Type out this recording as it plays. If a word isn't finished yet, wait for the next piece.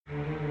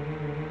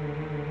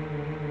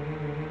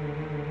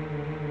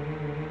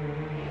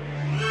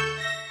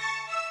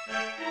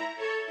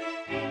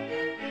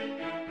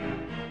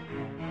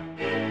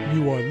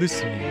You are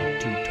listening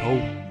to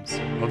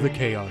Tomes of the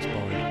Chaos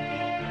Bard.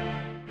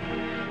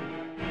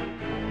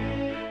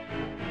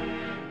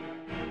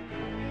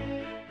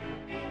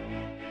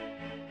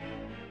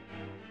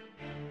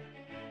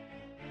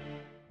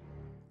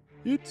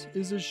 It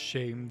is a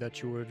shame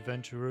that your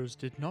adventurers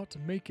did not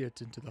make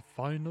it into the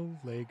final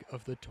leg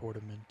of the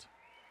tournament.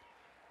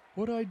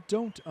 What I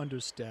don't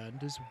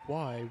understand is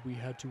why we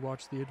had to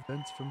watch the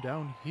events from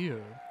down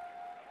here,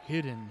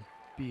 hidden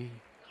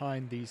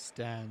behind these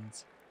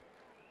stands.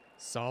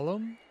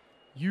 Solemn,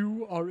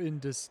 you are in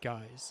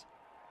disguise.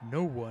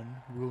 No one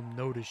will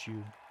notice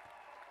you.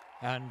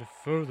 And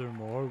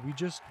furthermore, we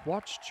just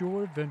watched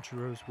your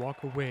adventurers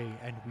walk away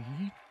and we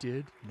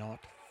did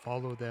not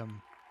follow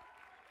them.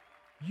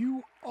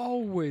 You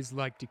always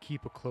like to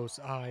keep a close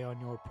eye on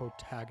your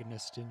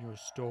protagonist in your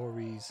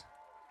stories.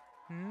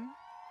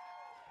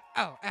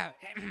 Oh,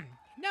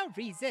 no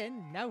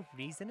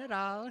reason at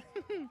all.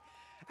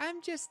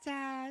 I'm just,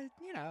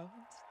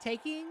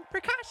 taking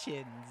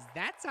precautions,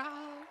 that's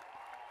all.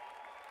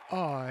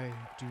 I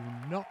do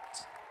not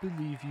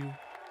believe you.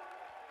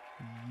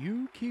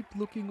 You keep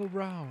looking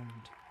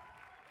around.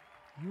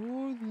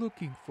 You're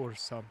looking for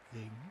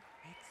something.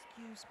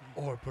 Excuse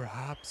me. Or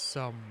perhaps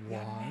someone.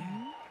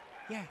 man.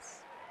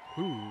 Yes.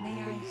 Who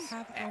May I is-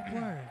 have a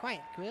word?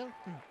 Quiet, Quill.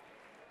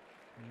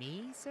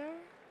 Me, sir?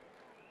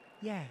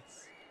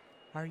 Yes.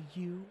 Are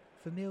you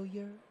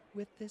familiar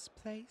with this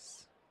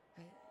place?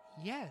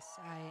 Yes,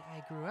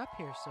 I grew up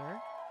here,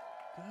 sir.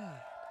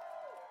 Good.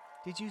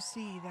 Did you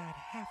see that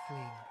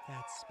halfling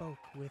that spoke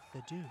with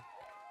the Duke?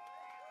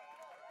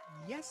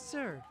 Yes,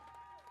 sir.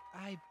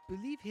 I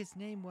believe his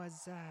name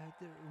was,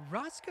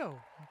 Roscoe,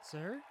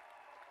 sir.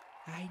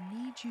 I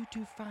need you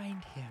to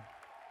find him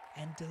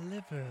and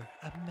deliver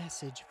a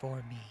message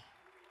for me.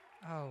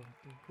 Oh,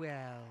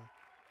 well,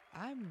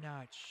 I'm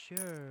not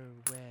sure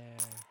where...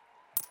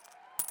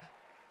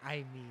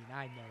 I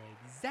know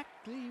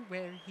exactly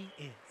where he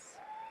is.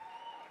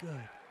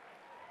 Good.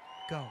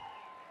 Go,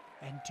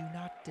 and do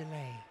not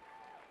delay.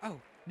 Oh,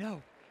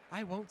 no,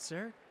 I won't,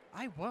 sir.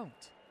 I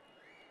won't.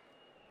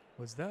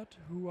 Was that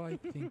who I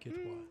think it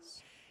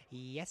was?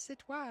 Yes,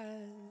 it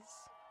was.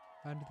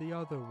 And the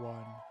other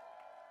one,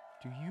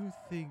 do you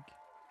think...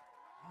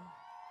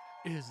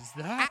 Is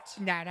that...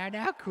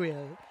 Now,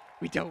 Quill.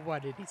 We don't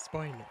want any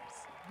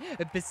spoilers.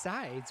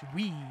 Besides,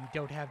 we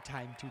don't have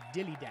time to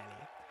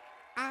dilly-dally.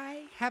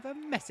 I have a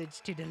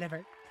message to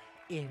deliver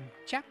in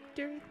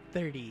Chapter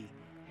 30.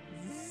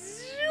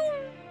 Zoom!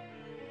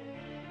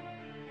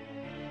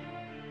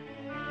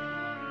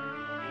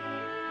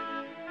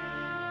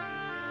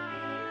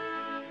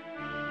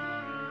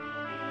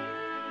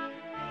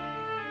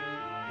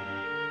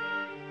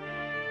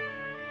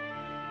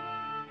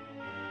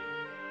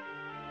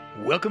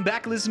 Welcome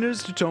back,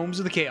 listeners, to Tomes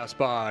of the Chaos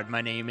Bard.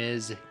 My name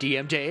is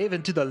DM Dave,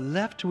 and to the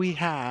left we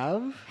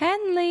have...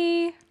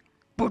 Henley.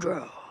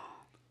 Boudreaux.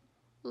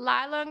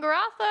 Lila and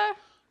Garotha.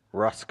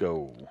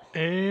 Roscoe.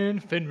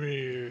 And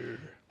Fenrir.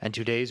 And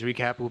today's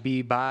recap will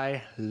be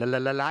by Lila.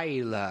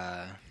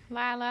 Lila.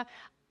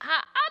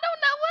 I don't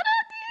know what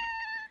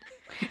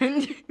I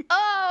did.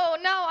 Oh,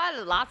 no, I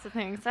did lots of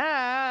things.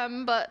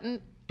 But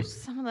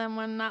some of them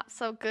were not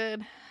so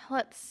good.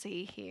 Let's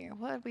see here.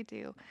 What did we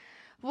do?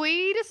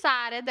 We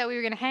decided that we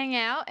were going to hang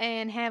out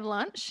and have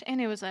lunch, and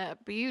it was a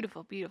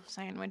beautiful, beautiful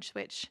sandwich,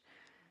 which,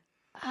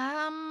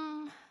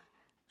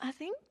 I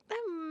think there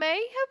may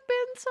have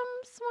been some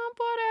swamp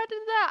water after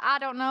that. I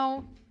don't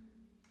know,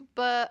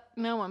 but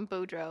no one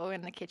Boudreaux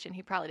in the kitchen.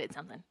 He probably did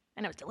something,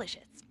 and it was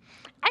delicious.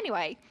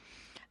 Anyway,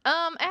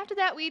 after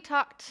that, we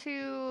talked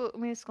to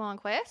Miss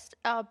Glonquist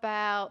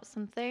about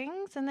some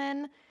things, and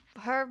then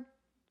her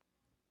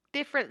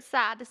different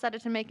side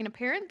decided to make an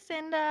appearance,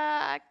 and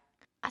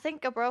I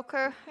think I broke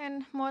her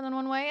in more than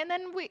one way. And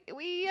then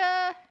we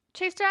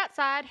chased her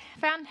outside,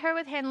 found her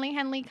with Henley.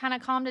 Henley kind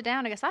of calmed her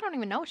down. I guess I don't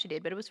even know what she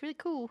did, but it was really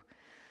cool.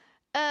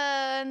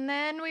 And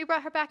then we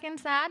brought her back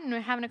inside, and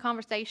we're having a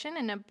conversation.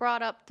 And I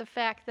brought up the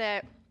fact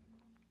that,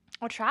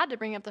 or tried to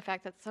bring up the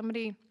fact that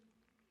somebody,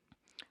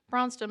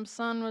 Bronstom's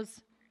son, was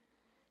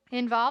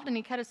involved, and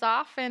he cut us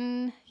off.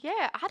 And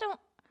yeah, I don't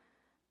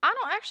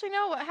actually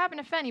know what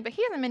happened to Fenny, but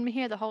he hasn't been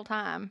here the whole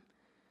time.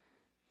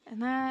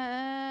 And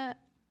that...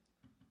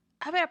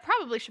 I mean, I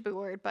probably should be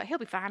worried, but he'll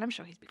be fine. I'm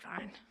sure he'll be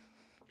fine.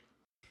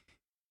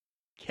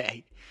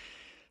 Okay.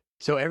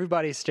 So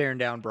everybody's staring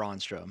down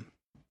Bronstrom.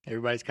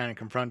 Everybody's kind of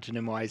confronting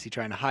him. Why is he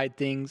trying to hide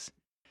things?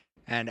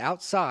 And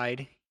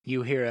outside,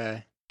 you hear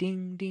a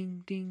ding,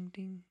 ding, ding,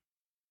 ding,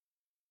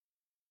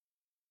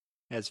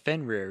 as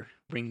Fenrir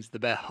rings the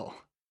bell.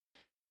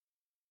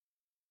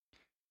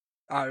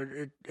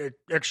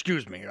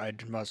 Excuse me, I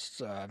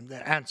must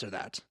answer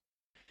that.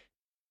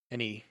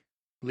 And he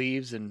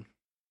leaves and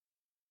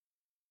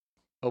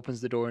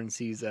opens the door and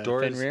sees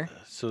Fenrir.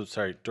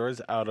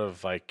 Door's out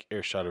of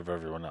earshot of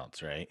everyone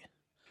else, right?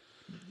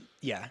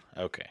 Yeah.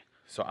 Okay.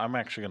 So I'm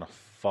actually gonna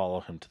follow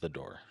him to the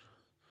door.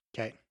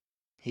 Okay.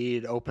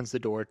 He opens the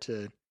door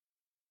to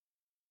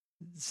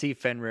see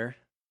Fenrir,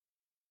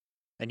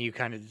 and you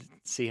kind of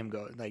see him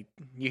go,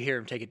 you hear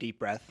him take a deep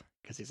breath,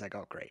 because he's like,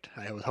 oh, great.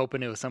 I was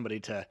hoping it was somebody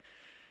to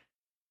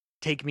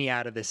take me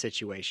out of this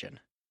situation.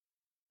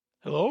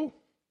 Hello?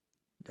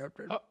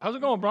 How's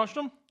it going,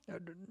 Bronstrom?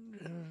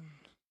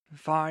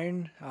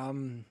 Fine.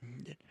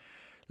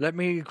 Let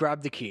me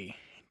grab the key.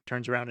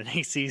 Turns around and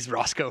he sees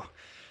Roscoe.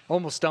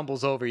 Almost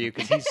stumbles over you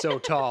because he's so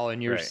tall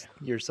and Right.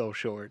 you're so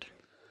short.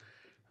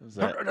 Is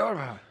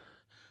that-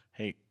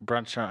 Hey,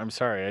 Brunch, I'm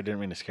sorry. I didn't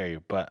mean to scare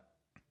you, but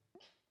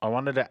I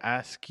wanted to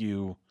ask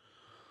you,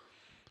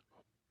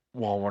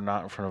 while we're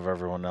not in front of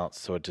everyone else,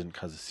 so it didn't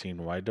cause a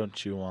scene, why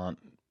don't you want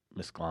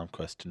Miss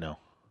Glomquist to know?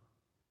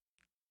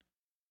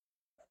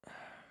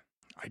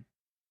 I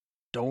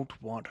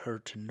don't want her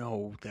to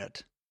know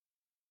that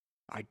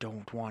I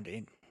don't want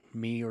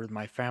me or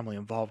my family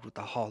involved with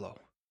the Hollow.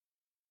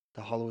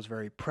 The Hollow is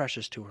very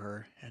precious to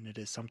her, and it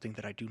is something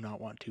that I do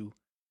not want to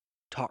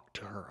talk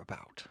to her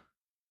about.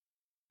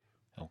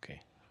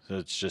 Okay. So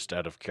it's just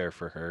out of care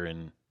for her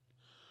and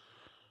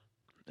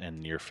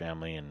your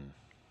family, and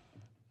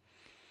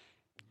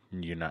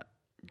you're not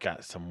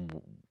got some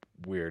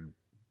weird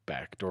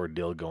backdoor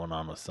deal going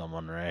on with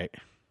someone, right?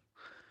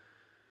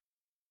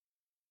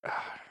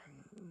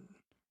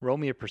 Roll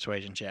me a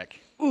persuasion check.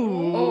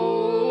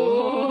 Oh.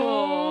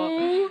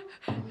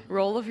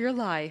 Roll of your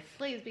life.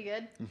 Please be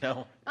good.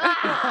 No.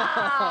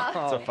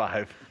 Ah! It's a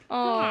 5.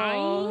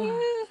 Oh.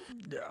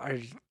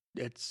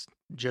 It's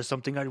just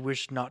something I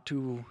wish not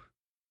to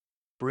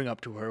bring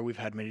up to her. We've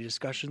had many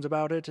discussions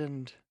about it,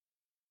 and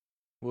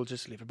we'll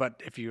just leave it.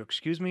 But if you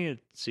excuse me, it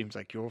seems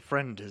like your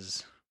friend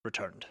has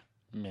returned.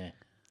 Meh.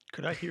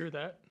 Could I hear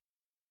that?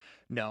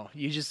 No,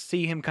 you just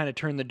see him kind of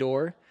turn the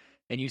door,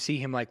 and you see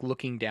him like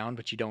looking down,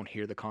 but you don't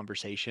hear the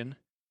conversation.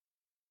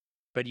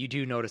 But you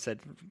do notice that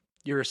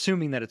you're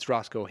assuming that it's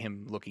Roscoe,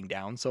 him looking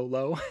down so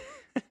low.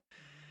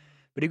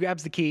 But he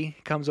grabs the key,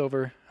 comes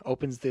over,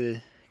 opens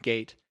the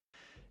gate.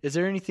 Is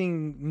there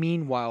anything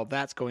meanwhile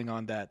that's going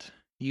on that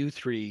you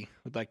three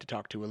would like to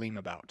talk to Aleem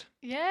about?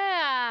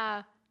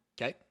 Yeah.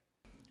 Okay.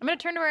 I'm going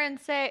to turn to her and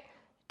say,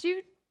 do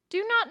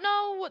you not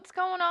know what's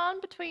going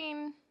on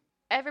between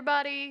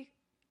everybody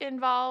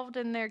involved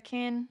and their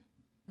kin?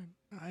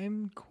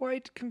 I'm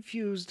quite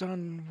confused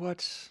on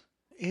what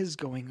is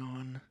going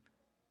on.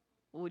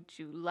 Would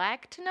you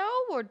like to know,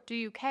 or do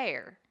you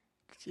care?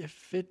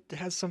 If it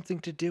has something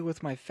to do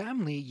with my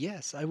family,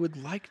 yes, I would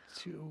like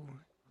to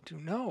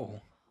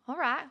know. All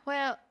right.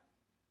 Well,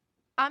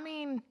 I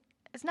mean,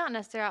 it's not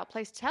necessarily our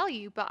place to tell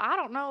you, but I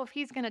don't know if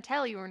he's going to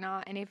tell you or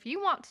not. And if you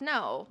want to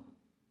know,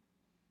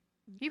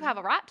 you have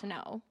a right to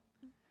know.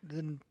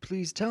 Then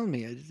please tell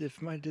me,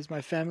 is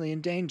my family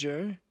in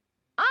danger?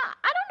 I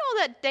don't know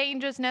that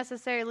danger's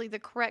necessarily the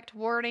correct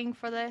wording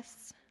for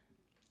this.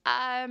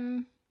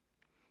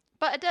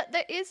 But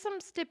there is some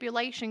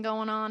stipulation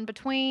going on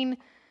between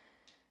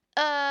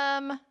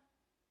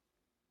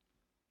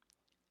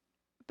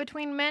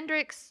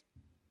Mendrick's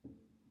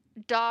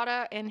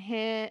daughter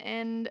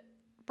and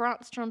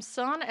Bronstrom's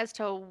son as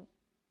to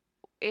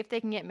if they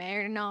can get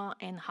married or not,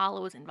 and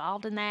Hollow is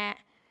involved in that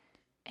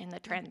and the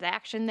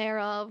transaction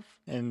thereof.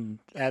 And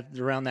at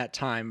around that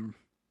time,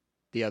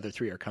 the other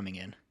three are coming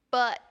in.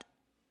 But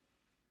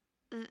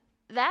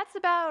that's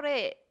about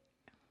it.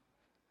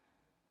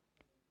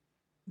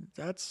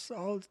 That's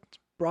all.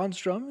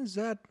 Bronstrom, is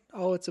that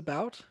all it's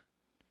about?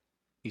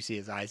 You see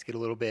his eyes get a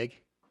little big.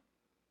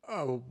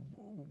 Oh,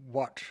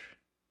 what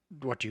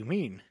do you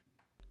mean?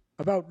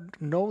 About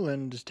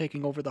Noland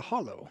taking over the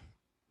Hollow?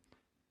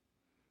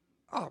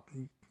 Oh,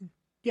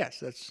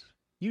 yes,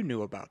 you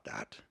knew about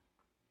that.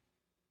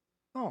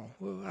 Oh,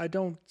 well, I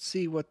don't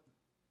see what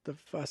the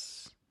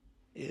fuss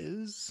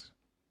is.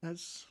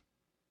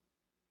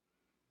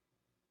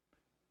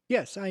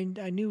 Yes, I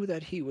knew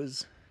that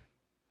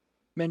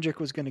Mendrick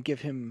was going to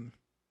give him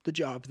the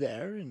job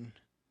there, and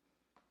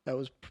that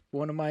was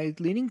one of my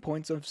leaning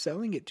points of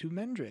selling it to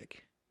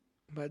Mendrick.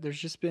 But there's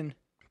just been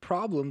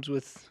problems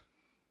with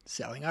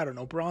selling. I don't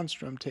know,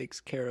 Bronstrom takes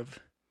care of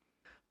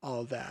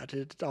all that.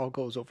 It all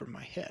goes over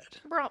my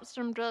head.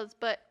 Bronstrom does,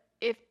 but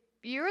if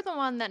you're the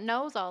one that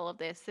knows all of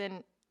this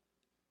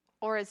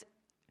or is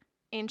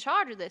in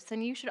charge of this,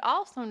 then you should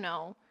also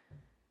know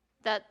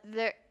that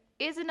there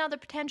is another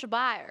potential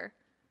buyer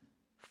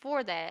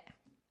for that.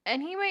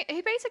 And he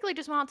basically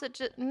just wants it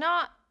to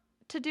not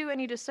to do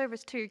any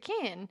disservice to your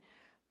kin,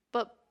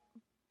 but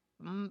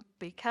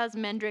because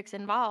Mendrick's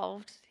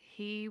involved,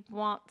 he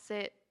wants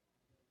it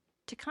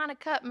to kind of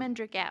cut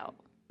Mendrick out.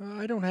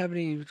 I don't have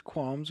any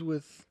qualms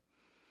with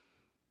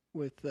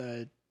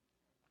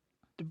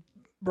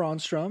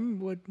Bronstrom.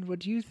 What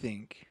do you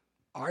think?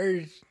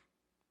 I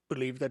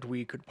believe that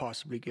we could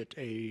possibly get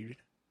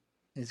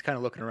he's kind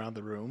of looking around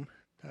the room,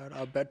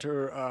 a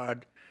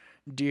better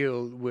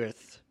deal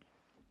with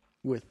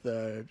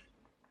Mr.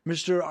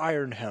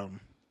 Ironhelm,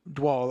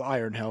 Dwal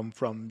Ironhelm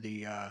from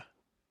the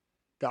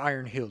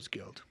Iron Hills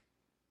Guild.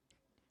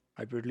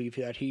 I believe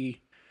that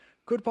he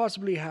could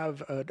possibly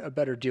have a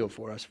better deal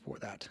for us for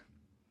that.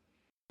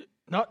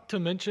 Not to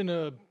mention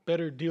a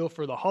better deal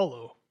for the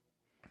Hollow.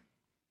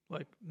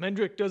 Like,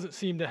 Mendrick doesn't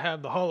seem to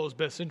have the Hollow's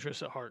best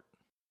interests at heart.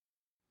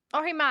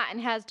 Or he might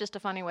and has just a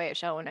funny way of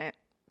showing it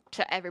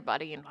to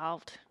everybody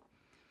involved.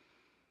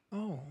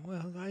 Oh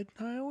well, I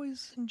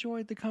always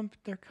enjoyed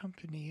their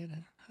company,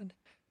 and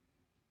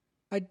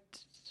I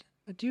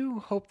do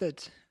hope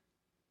that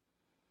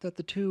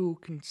the two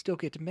can still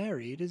get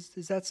married. Is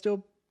that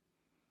still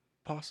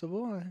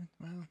possible?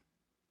 Well,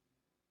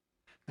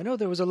 I know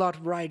there was a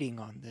lot riding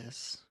on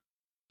this.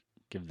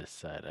 Give this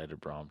side eye to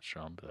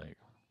Bromstrom, be like,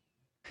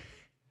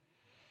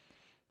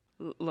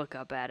 Look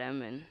up at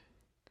him and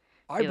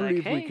I Be like,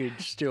 believe we "Hey."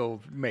 could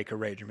still make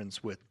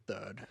arrangements with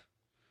the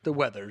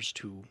Weathers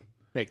to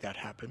make that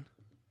happen.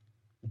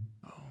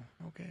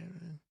 Oh, okay.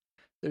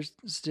 There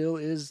still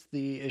is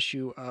the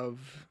issue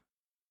of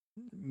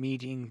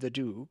meeting the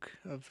Duke,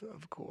 of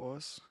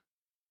course.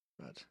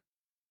 But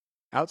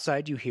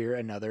outside you hear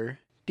another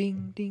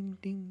ding, ding,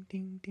 ding,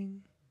 ding,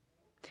 ding.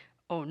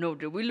 oh no,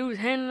 did we lose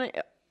Henley?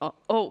 I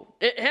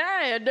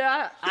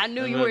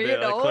knew you a were little here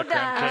bit the like whole click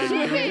on time.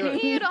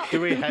 tape.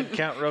 Do we head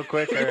count real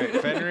quick? All right,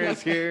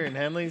 Fenrir's here and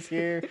Henley's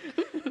here.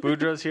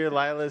 Boudreaux's here,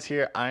 Lila's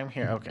here, I'm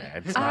here. Okay,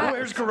 it's not,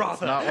 Where's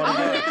Karatha? not one of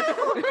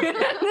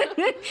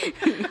those.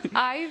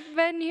 I've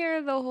been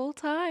here the whole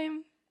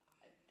time.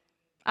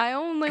 I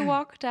only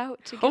walked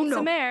out to get Oh, no.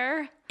 some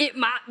air. It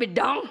might be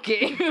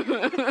Donkey.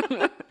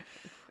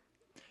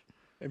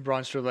 And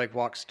Bronster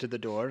walks to the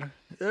door.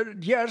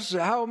 Yes,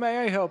 how may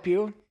I help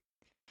you?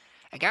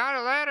 I got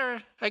a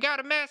letter. I got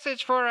a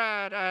message for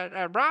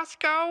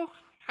Roscoe.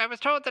 I was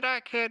told that I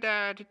could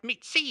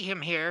see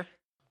him here.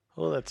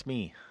 Oh, that's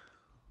me.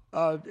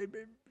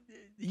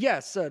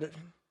 Yes,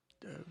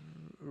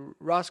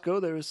 Roscoe,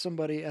 there is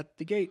somebody at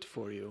the gate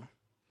for you.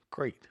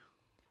 Great.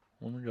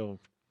 Let me go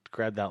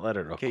grab that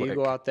letter real Okay, quick. you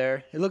go out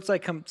there. It looks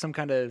like some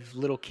kind of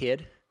little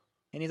kid.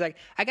 And he's like,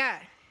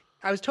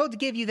 I was told to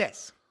give you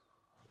this.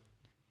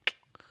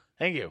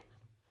 Thank you.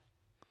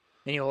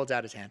 And he holds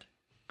out his hand.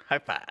 High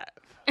five.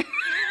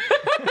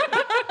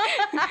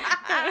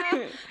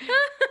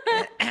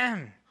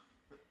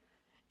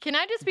 Can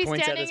I just be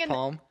Points at standing his in?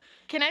 palm.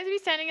 Can I be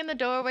standing in the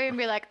doorway and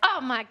be like, "Oh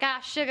my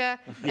gosh, sugar,"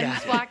 and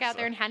just walk out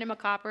there and hand him a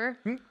copper?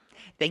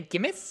 Thank you,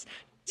 miss.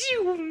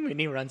 And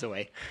he runs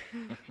away.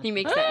 He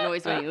makes that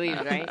noise when he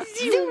leaves, right?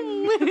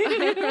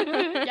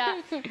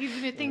 Yeah,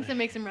 he's the things that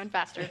makes him run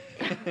faster.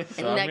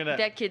 So And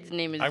that kid's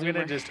name is I'm Zoomer.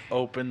 gonna just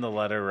open the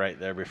letter right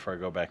there before I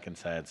go back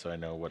inside, so I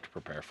know what to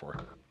prepare for.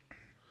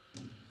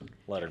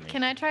 Letter me.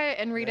 Can I try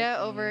and read it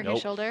over Nope.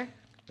 his shoulder?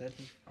 Let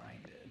me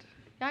find it.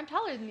 Yeah, I'm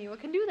taller than you. I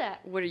can do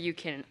that. What are you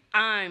kidding?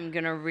 I'm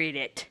gonna read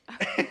it.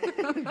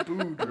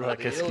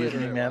 Like, excuse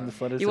me, ma'am, this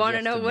letter's You want to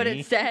addressed know what me.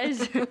 it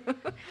says?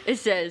 It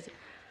says,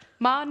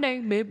 My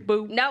name is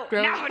Boo. no.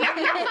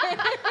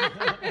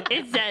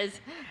 It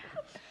says,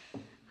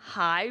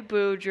 "Hi,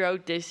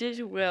 Boudreaux. This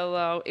is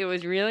Willow. It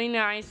was really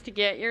nice to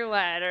get your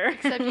letter."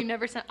 Except you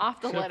never sent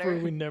off the Except for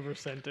letter. we never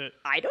sent it.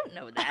 I don't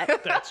know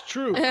that. That's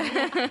true.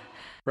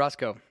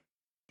 Roscoe,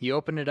 you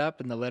open it up,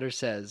 and the letter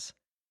says,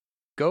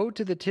 "Go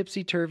to the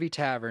Tipsy Turvy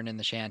Tavern in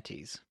the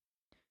Shanties.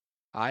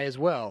 I as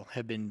well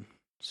have been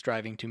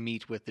striving to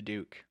meet with the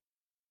Duke.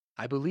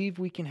 I believe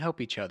we can help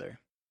each other.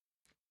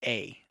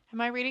 A." Am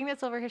I reading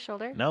this over his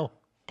shoulder? No.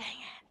 Dang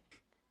it.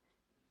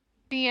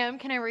 DM,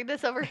 can I read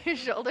this over his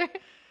shoulder?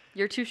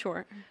 You're too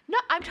short. No,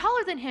 I'm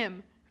taller than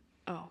him.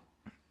 Oh.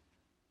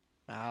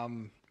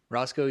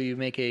 Roscoe, you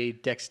make a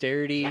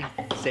dexterity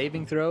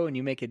saving throw, and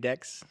you make a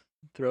dex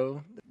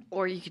throw.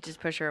 Or you could just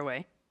push her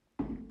away.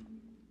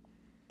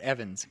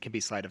 Evans can be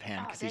sleight of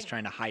hand because he's dang it.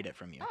 trying to hide it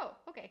from you. Oh,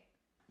 okay.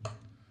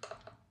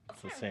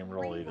 It's the same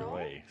roll either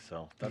way,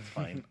 so that's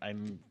fine.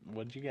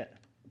 What'd you get?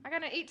 I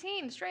got an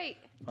 18 straight.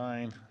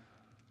 Fine.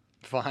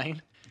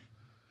 Fine.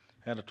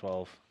 Had a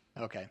 12.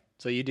 Okay.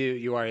 So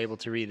you are able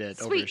to read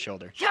it over your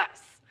shoulder.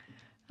 Yes.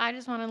 I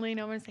just want to lean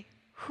over and say,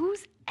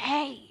 "Who's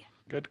A?"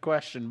 Good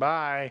question.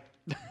 Bye.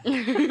 Are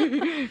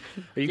you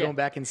going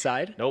back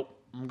inside? Nope.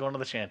 I'm going to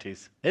the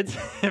shanties. It's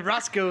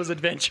Roscoe's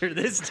adventure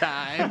this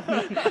time.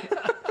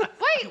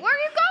 Wait, where are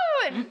you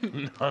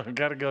going? No, I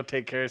gotta go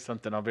take care of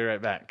something. I'll be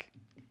right back.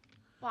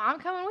 Well, I'm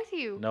coming with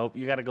you. Nope.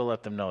 You gotta go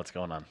let them know what's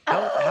going on.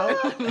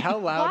 How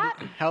loud?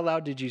 What? How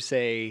loud did you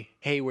say?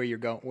 Hey, where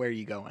are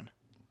you going?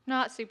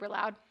 Not super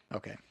loud.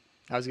 Okay.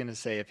 I was gonna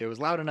say if it was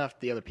loud enough,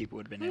 the other people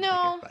would have been able to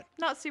No, hear. But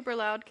not super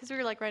loud because we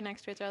were like right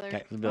next to each other. Okay.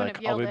 I'll I be wouldn't like,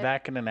 have I'll be yelled it.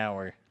 back in an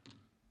hour.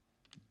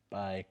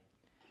 Bye.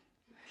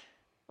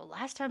 Well,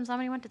 last time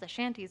somebody went to the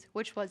shanties,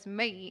 which was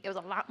me, it was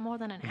a lot more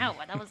than an hour.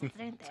 That was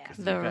insane there.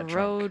 The got drunk.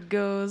 road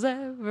goes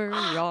ever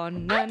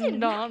on I did and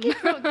not on. get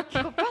drunk. But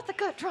Bertha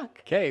got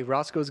drunk. okay,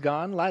 Roscoe's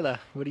gone. Lila,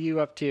 what are you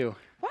up to?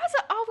 Why is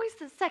it always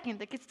the second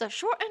that gets the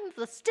short end of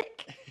the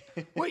stick?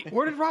 Wait,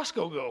 where did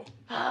Roscoe go?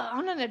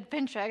 On an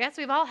adventure. I guess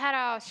we've all had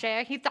our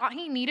share. He thought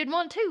he needed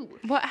one too.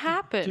 What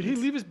happened? Did he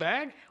leave his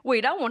bag?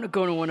 Wait, I want to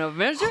go to an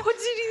adventure. What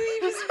did he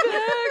leave his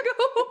bag?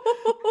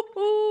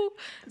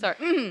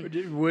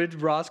 Sorry.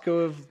 Would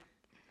Roscoe have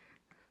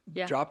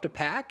Yeah. dropped a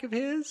pack of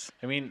his?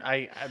 I mean,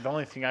 the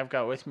only thing I've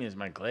got with me is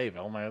my glaive.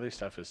 All my other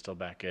stuff is still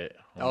back at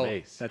home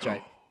base. That's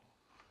right.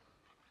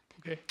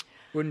 Okay.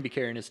 Wouldn't be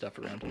carrying his stuff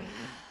around.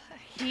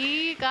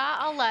 he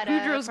got a letter.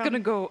 Boudreaux's from- gonna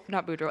go,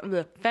 not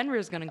Boudreaux,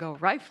 Fenrir's gonna go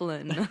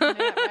rifling. Yeah,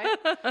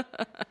 right?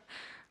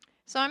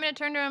 So I'm going to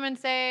turn to him and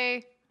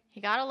say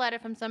he got a letter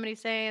from somebody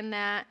saying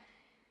that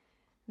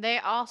they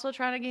also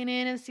trying to get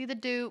in and see the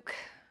Duke,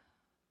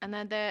 and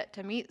that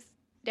to meet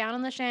down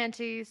in the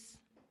shanties,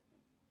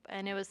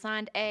 and it was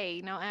signed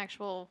A, no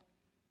actual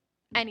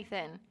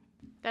anything.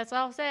 That's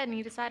all said, and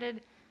he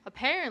decided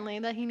apparently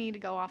that he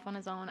needed to go off on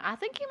his own. I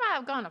think he might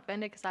have gone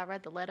offended because I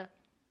read the letter,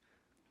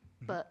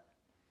 but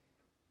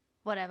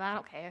whatever, I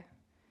don't care.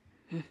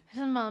 It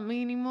doesn't bother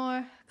me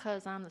anymore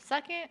because I'm the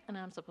second, and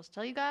I'm supposed to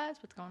tell you guys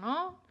what's going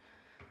on.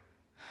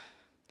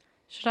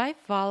 Should I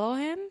follow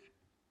him?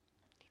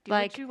 Do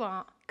Like- what you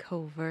want.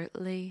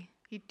 Covertly.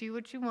 You do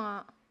what you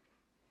want.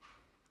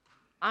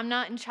 I'm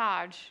not in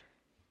charge.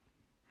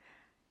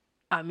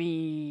 I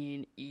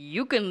mean,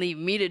 you can leave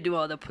me to do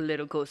all the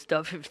political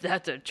stuff if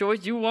that's a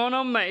choice you want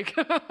to make.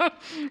 I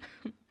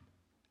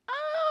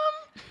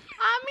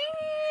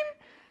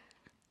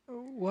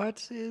mean,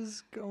 What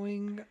is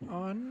going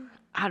on?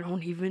 I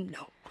don't even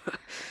know. I'll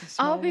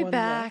Small be one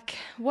back.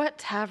 What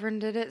tavern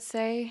did it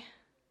say?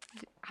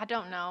 I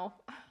don't know.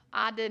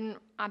 I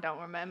don't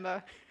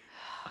remember.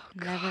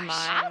 Never mind.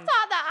 I thought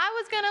that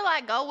I was gonna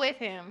like go with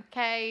him,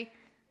 okay?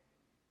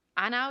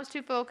 And I was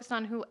too focused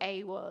on who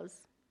A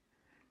was.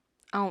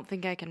 I don't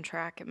think I can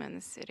track him in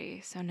the city,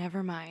 so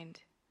never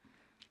mind.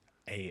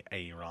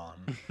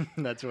 Aaron.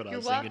 That's what I You're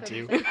was welcome.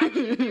 thinking It's too. like,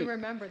 I do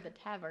remember the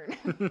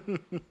tavern.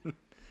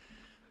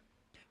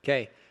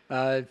 Okay.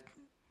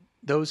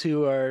 Those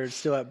who are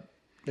still at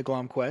the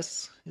Glom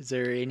quests, is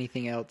there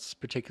anything else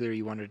particular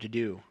you wanted to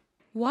do?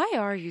 Why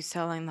are you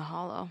selling the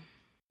hollow?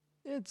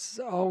 It's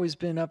always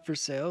been up for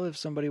sale. If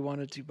somebody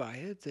wanted to buy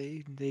it,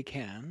 they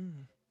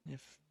can.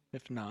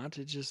 If not,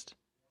 it just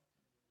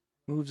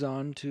moves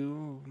on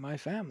to my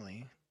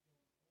family.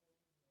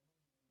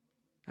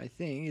 I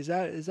think is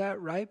that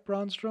right,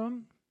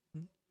 Bronstrom?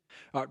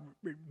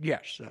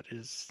 Yes,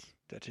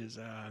 that is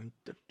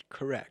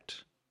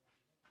correct.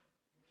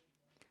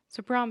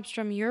 So,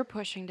 Bromstrom, you're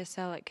pushing to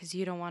sell it because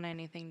you don't want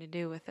anything to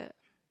do with it.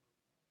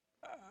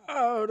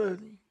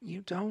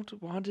 You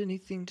don't want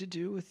anything to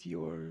do with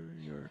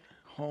your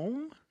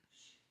home?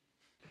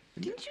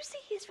 Didn't you see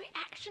his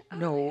reaction?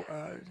 No,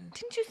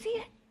 Didn't you see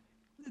it?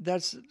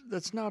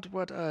 that's not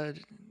what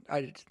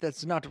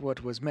that's not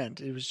what was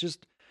meant. It was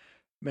just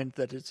meant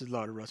that it's a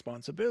lot of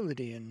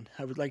responsibility, and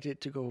I would like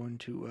it to go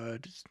into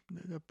just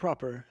the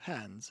proper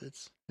hands.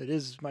 It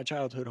is my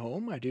childhood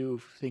home. I do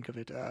think of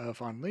it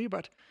fondly,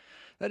 but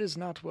that is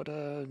not what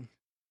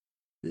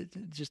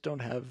just don't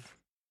have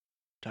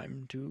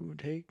time to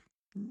take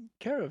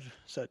care of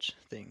such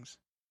things.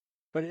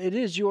 But it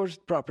is your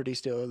property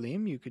still,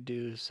 Aleem. You could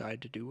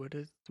decide to do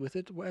with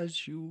it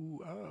as you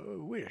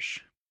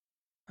wish.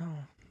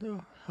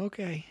 Oh,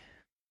 okay.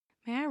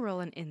 May I roll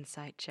an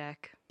insight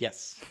check?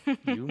 Yes,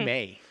 you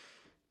may.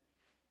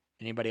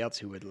 Anybody else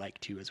who would like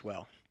to as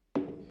well?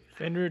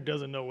 Fenrir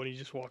doesn't know what he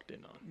just walked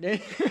in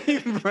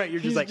on. Right, you're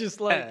He's just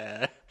like,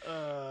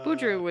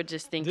 Boudreaux would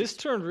just think This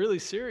turned really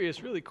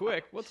serious really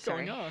quick. What's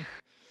Sorry. going on?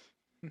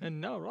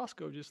 And now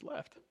Roscoe just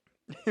left.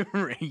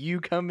 you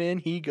come in,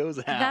 he goes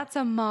out. That's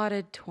a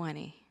modded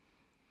 20.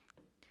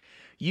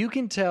 You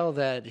can tell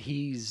that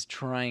he's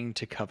trying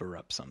to cover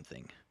up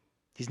something.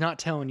 He's not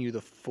telling you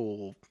the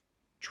full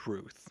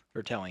truth,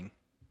 or telling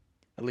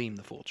Aleem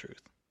the full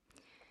truth.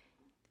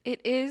 It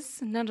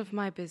is none of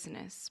my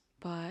business,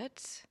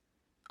 but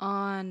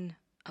on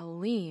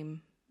Aleem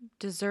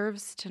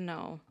deserves to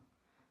know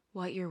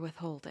what you're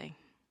withholding.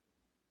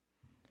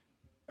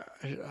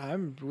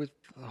 I'm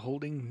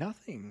withholding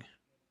nothing.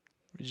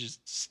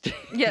 Just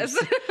Yes.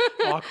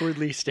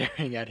 awkwardly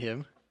staring at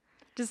him.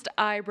 Just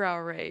eyebrow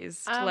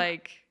raised.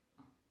 Like,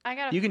 I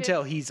got. You can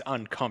tell he's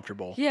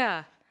uncomfortable.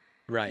 yeah,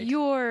 Right.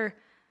 your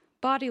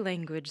body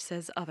language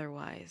says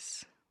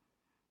otherwise.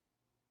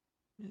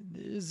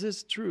 Is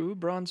this true,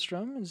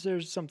 Bronstrom? Is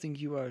there something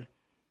you are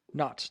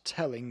not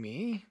telling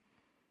me?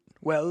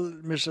 Well,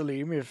 Miss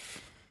Aleem,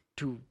 if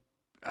to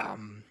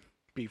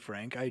be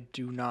frank, I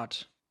do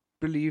not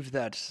believe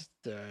that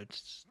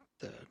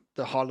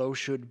the Hollow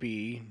should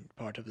be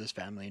part of this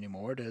family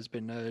anymore. It has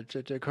been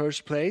a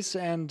cursed place,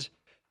 and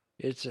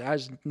it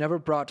has never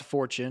brought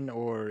fortune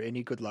or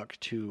any good luck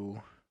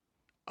to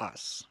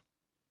us.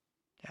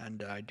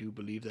 And I do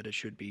believe that it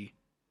should be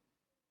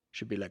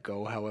let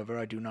go. However,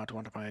 I do not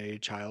want my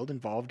child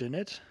involved in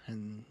it,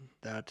 and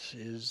that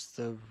is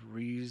the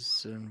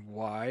reason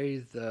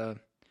why the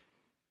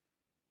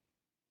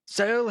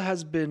sale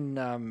has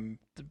been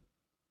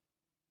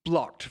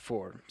blocked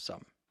for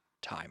some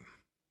time.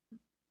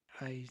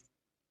 I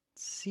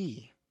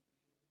see.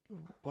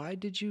 Why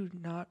did you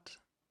not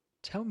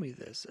tell me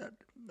this?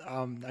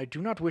 I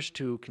do not wish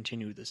to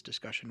continue this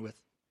discussion with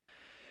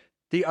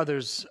the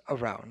others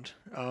around.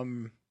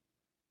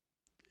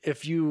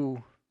 If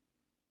you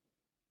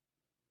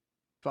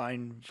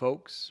fine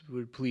folks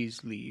would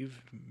please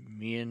leave.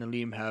 Me and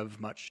Aleem have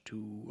much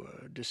to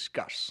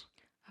discuss.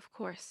 Of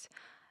course.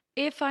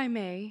 If I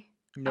may,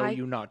 No, I-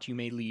 you not. You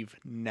may leave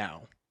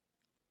now.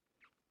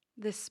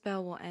 This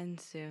spell will end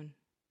soon.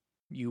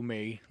 You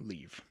may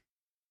leave.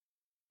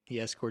 He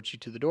escorts you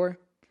to the door,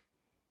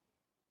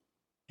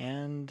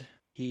 and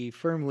he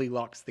firmly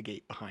locks the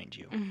gate behind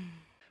you.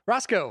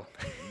 Roscoe,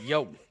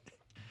 Yo.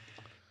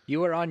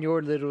 you are on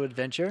your little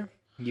adventure.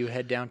 You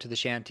head down to the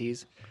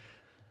shanties.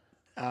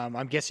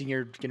 I'm guessing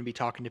you're going to be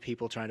talking to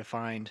people trying to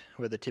find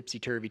where the Tipsy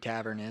Turvy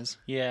Tavern is.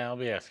 Yeah, I'll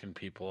be asking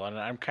people. And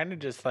I'm kind of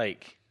just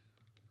like,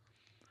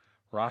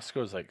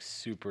 Roscoe's like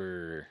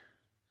super,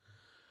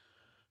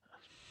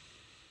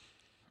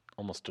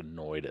 almost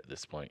annoyed at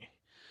this point.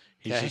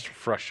 He's Okay. just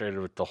frustrated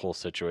with the whole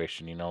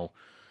situation, you know.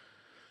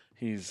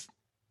 He's,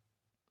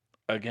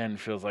 again,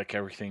 feels like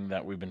everything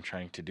that we've been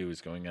trying to do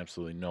is going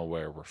absolutely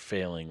nowhere. We're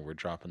failing. We're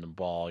dropping the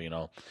ball, you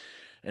know.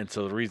 And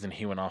so the reason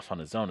he went off on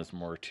his own is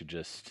more to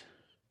just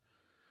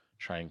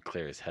try and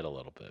clear his head a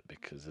little bit,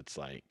 because it's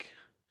like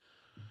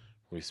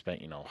we've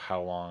spent, you know,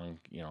 how long,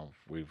 you know,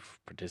 we've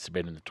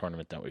participated in the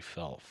tournament that we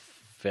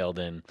failed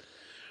in.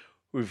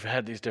 We've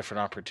had these different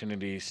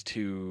opportunities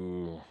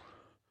to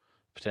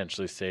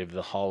potentially save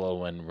the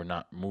hollow, and we're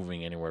not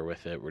moving anywhere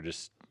with it. We're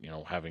just, you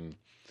know, having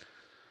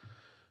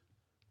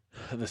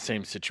the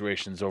same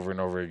situations over and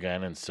over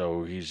again. And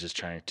so he's just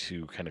trying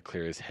to kind of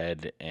clear his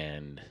head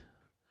and,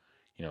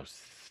 you know,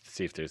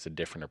 see if there's a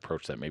different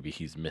approach that maybe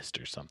he's missed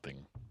or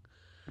something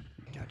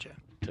Gotcha.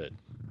 to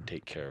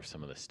take care of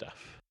some of this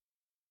stuff.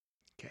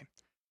 Okay.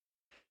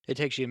 It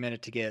takes you a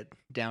minute to get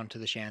down to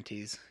the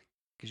shanties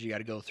because you got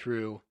to go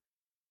through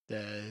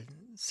the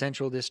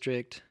central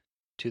district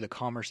to the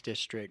commerce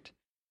district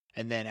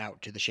and then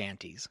out to the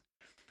shanties.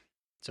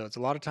 So it's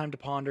a lot of time to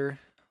ponder,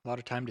 a lot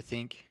of time to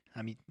think.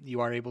 I mean, you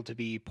are able to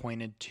be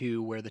pointed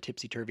to where the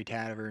Tipsy Turvy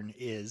Tavern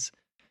is.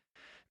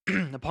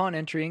 Upon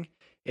entering,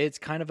 it's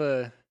kind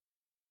of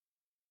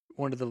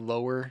one of the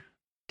lower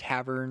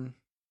tavern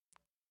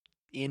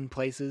inn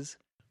places.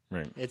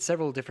 Right. It's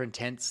several different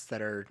tents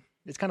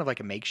it's kind of like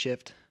a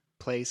makeshift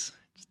place.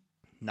 It's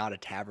not a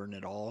tavern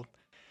at all.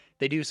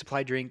 They do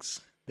supply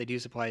drinks. They do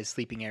supply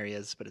sleeping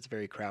areas, but it's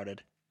very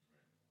crowded.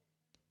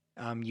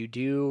 When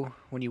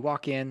you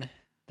walk in,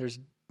 there's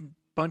a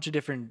bunch of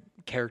different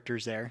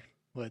characters there,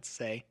 let's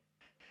say.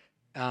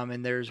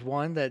 And there's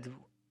one that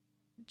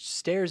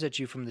stares at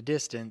you from the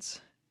distance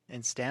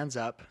and stands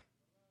up.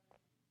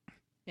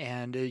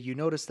 And you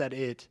notice that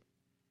it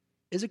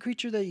is a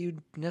creature that you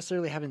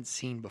necessarily haven't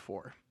seen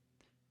before.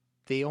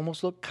 They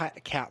almost look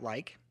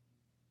cat-like.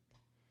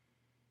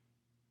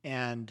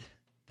 And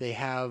they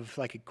have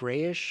like a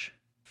grayish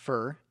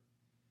fur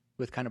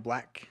with kind of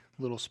black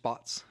little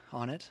spots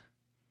on it.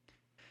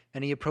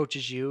 And he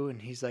approaches you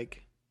and he's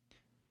like,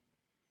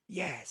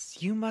 "Yes,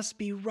 you must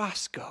be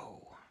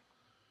Roscoe.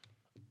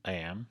 I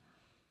am.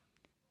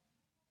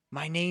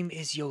 My name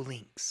is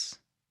Yolinx.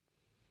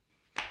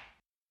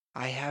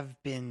 I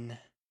have been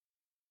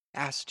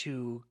asked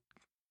to...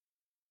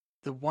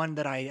 The one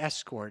that I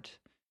escort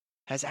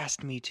has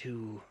asked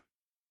to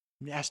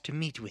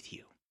meet with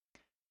you.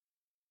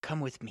 Come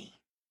with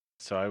me."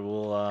 So I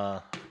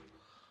will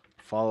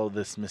follow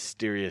this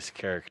mysterious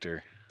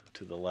character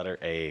to the letter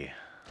A.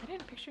 I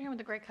didn't picture him with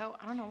the gray coat.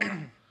 I don't know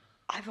why.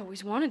 I've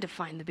always wanted to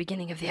find the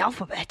beginning of the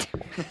alphabet.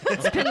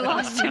 It's been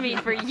lost to me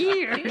for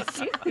years.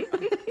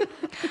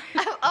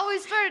 I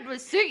always started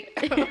with C.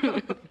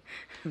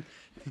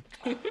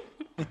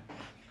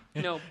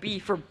 No, B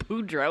for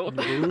Boudreaux.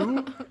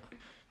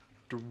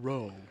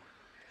 Dro.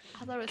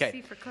 I thought it was 'Kay.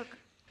 C for cook.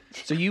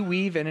 So you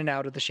weave in and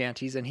out of the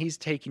shanties, and he's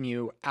taking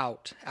you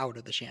out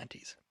of the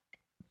shanties.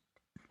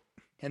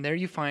 And there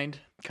you find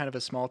kind of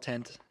a small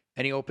tent,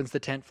 and he opens the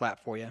tent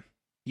flat for you.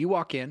 You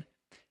walk in,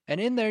 and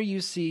in there you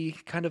see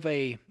kind of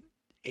a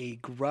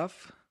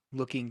gruff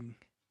looking,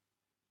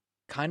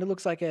 kind of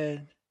looks like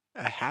a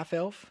half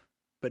elf,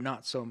 but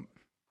not so.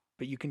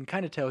 But you can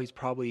kind of tell he's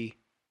probably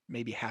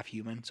maybe half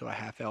human, so a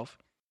half elf.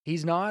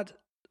 He's not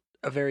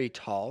a very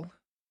tall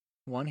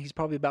one. He's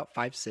probably about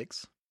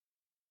 5'6",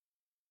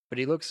 but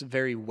he looks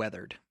very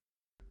weathered.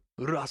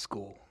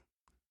 "Roscoe,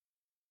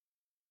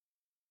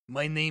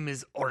 my name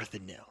is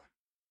Arthanel.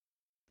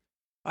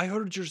 I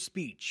heard your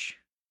speech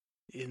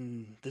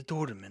in the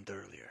tournament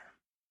earlier,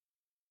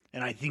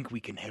 and I think we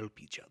can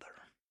help each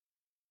other.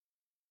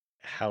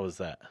 How is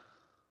that?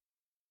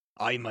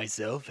 I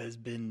myself has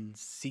been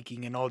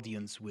seeking an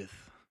audience with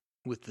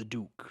the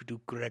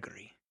Duke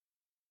Gregory.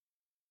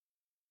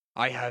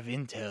 I have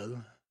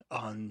intel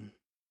on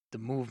the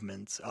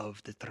movements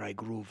of the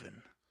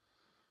Trigroven,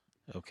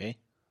 Okay.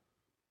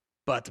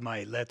 but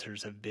my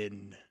letters have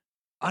been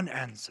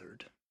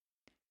unanswered.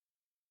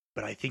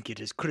 But I think it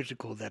is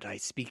critical that I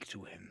speak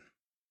to him.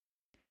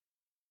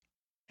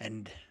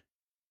 And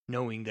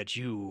knowing that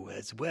you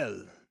as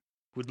well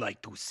would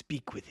like to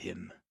speak with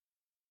him,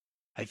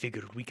 I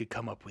figured we could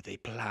come up with a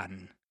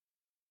plan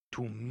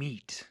to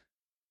meet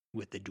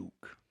with the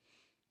Duke."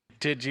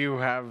 Did you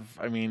have,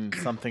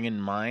 something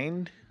in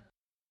mind?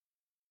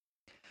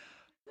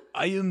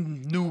 "I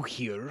am new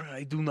here.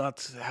 I do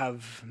not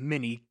have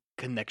many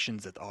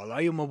connections at all.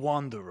 I am a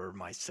wanderer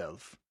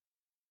myself."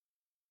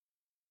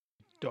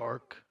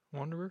 Dark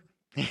Wanderer?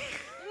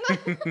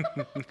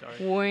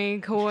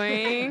 Wink,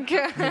 wink.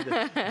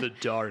 The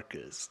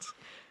darkest.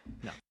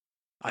 No.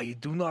 I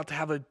do not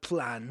have a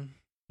plan,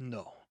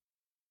 no.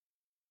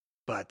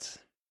 But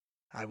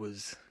I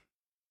was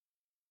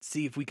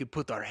see if we could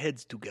put our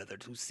heads together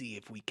to see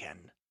if we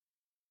can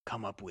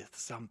come up with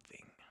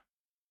something.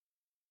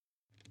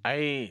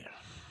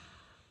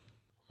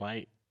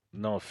 Why,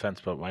 no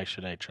offense, but why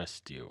should I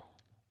trust you?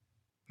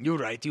 You're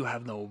right, you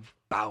have no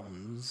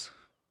bounds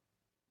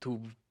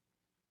to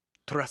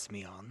trust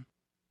me on.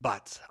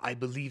 But I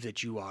believe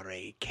that you are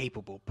a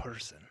capable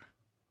person.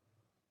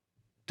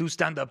 To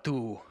stand up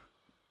to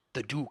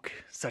the Duke,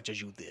 such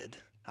as you did,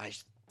 I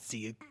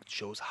see it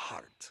shows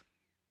heart.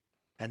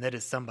 And that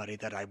is somebody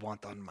that I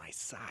want on my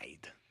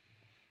side.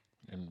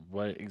 And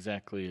what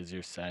exactly is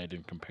your side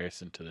in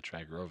comparison to the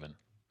Trigroven?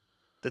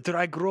 The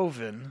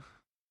Trigroven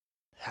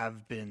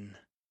have been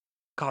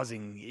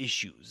causing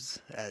issues,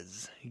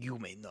 as you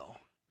may know.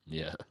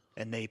 Yeah.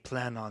 And they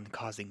plan on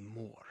causing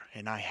more.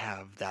 And I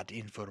have that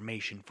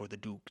information for the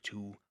Duke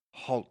to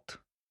halt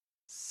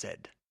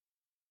said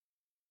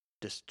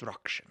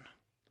destruction.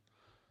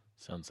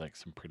 Sounds like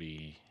some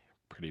pretty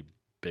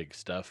big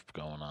stuff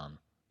going on.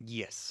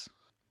 Yes.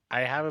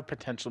 I have a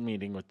potential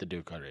meeting with the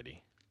Duke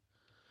already.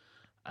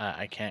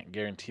 I can't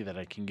guarantee that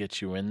I can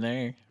get you in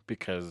there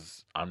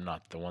because I'm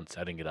not the one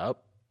setting it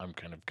up. I'm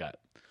kind of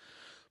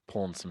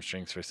pulling some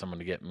strings for someone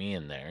to get me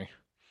in there.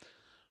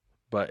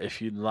 But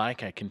if you'd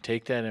like, I can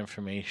take that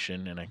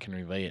information and I can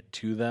relay it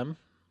to them,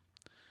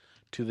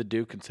 to the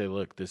Duke, and say,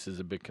 look, this is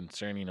a big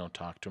concern,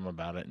 talk to him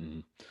about it,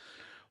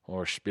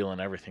 or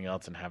spieling everything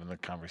else and having the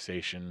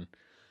conversation,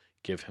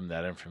 give him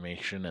that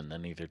information, and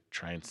then either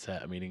try and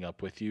set a meeting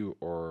up with you,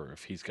 or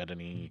if he's got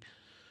any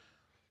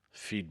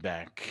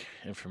feedback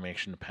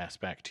information to pass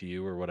back to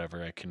you or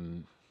whatever, I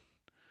can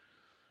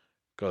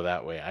go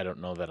that way. I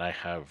don't know that I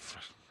have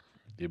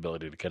the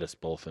ability to get us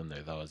both in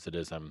there, though. As it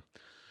is, I'm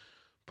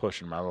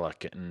pushing my luck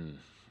getting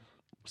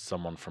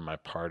someone from my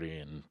party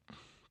and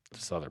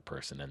this other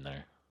person in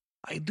there.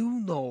 I do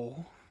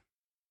know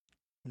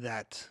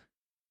that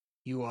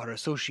you are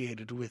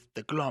associated with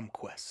the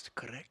Glomquest,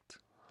 correct?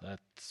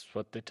 That's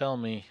what they tell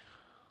me.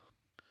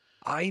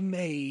 I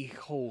may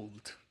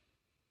hold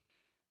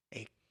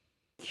a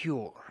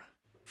cure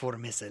for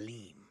Miss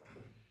Alim.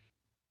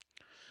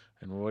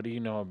 And what do you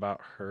know about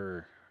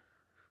her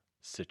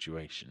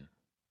situation?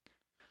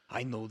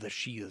 I know that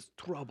she is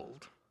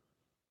troubled.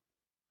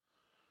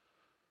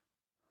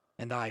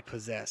 And I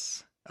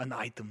possess an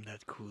item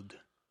that could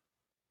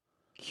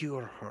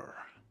cure her.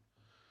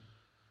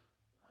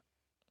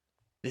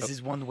 This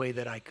is one way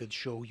that I could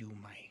show you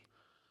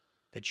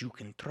that you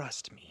can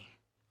trust me.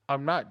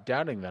 I'm not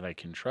doubting that I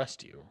can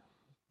trust you.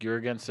 You're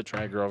against the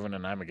Trigroven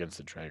and I'm against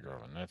the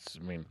Trigroven. That's,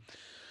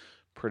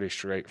 pretty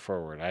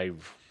straightforward.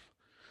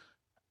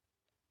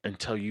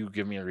 Until you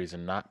give me a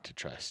reason not to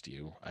trust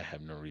you, I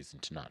have no reason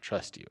to not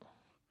trust you.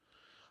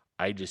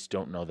 I just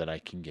don't know that I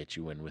can get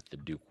you in with the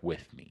Duke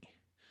with me.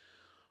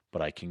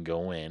 But I can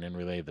go in and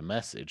relay the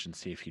message and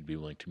see if he'd be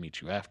willing to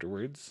meet you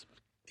afterwards.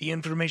 The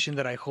information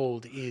that I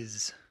hold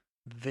is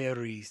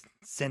very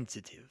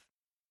sensitive,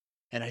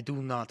 and I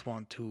do not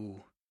want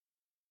to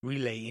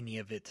relay any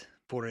of it,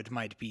 for it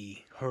might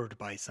be heard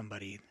by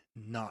somebody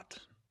not.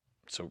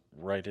 So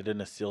write it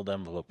in a sealed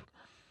envelope,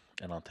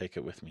 and I'll take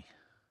it with me.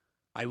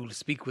 I will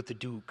speak with the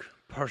Duke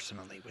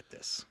personally with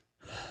this.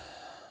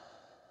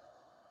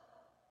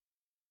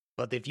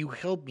 But if you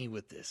help me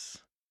with this,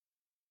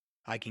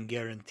 I can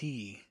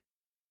guarantee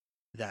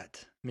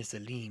that Miss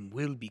Alim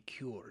will be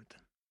cured.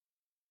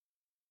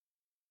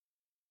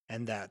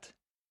 And that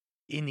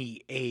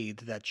any aid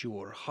that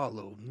your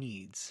hollow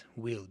needs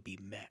will be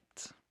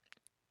met.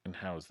 And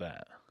how is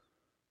that?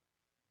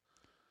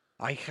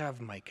 I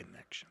have my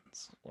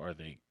connections. Are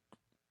they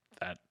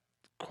that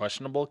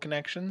questionable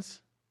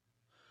connections?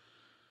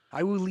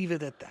 I will leave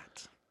it at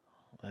that.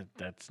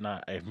 That's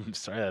not, I'm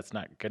sorry, that's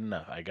not good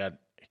enough.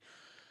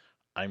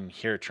 I'm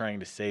here trying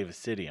to save a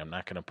city. I'm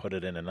not going to put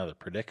it in another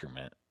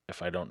predicament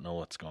if I don't know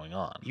what's going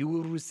on. You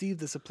will receive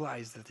the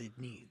supplies that it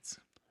needs.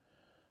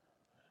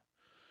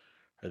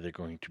 Are they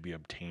going to be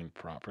obtained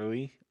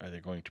properly? Are they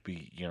going to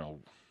be,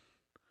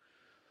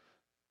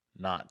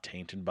 not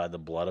tainted by the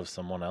blood of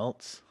someone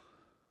else?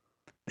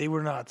 They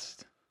were not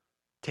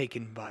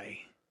taken by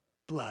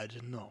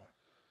blood, no.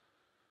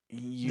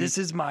 This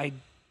is my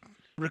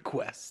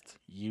request.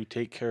 You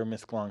take care of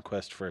Miss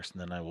Glomquest first,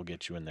 and then I will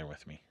get you in there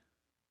with me.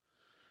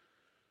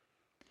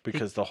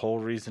 Because the whole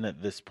reason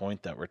at this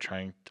point that we're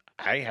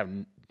I have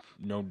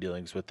no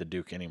dealings with the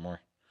Duke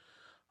anymore.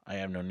 I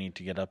have no need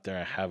to get up there.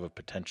 I have a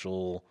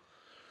potential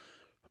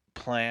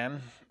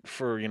plan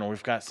for,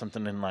 we've got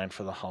something in line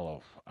for the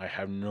Hollow. I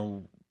have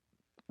no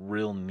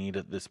real need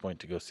at this point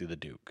to go see the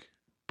Duke.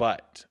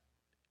 But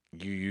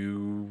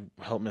you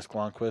help Miss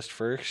Glomquest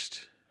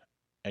first,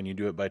 and you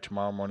do it by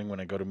tomorrow morning when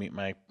I go to meet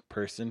my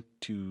person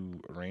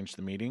to arrange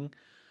the meeting,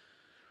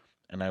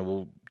 and I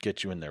will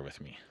get you in there with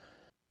me.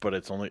 But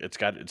it's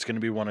going to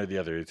be one or the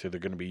other. It's either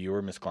going to be you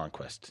or Miss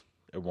Glomquest.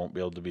 It won't be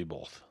able to be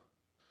both.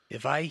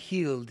 If I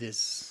heal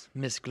this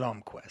Miss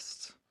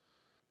Glomquest,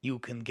 you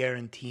can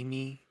guarantee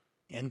me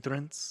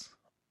entrance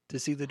to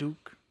see the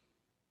Duke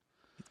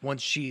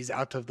once she's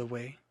out of the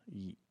way?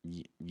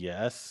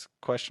 Yes?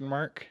 Question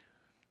mark.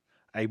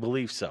 I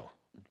believe so.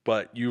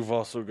 But you've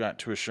also got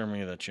to assure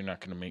me that you're not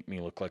going to make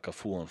me look like a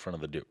fool in front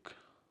of the Duke.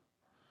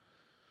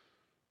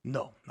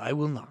 No, I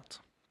will not.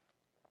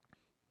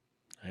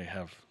 I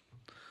have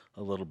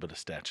a little bit of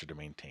stature to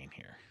maintain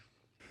here.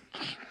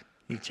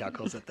 He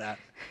chuckles at that.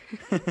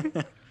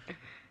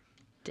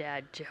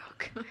 Dad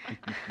joke.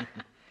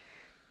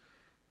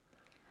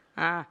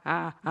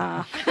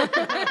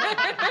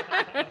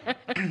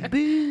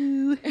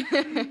 Boo!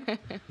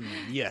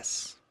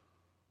 Yes.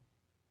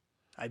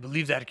 I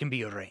believe that can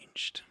be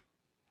arranged.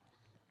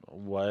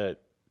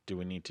 What do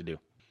we need to do?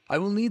 I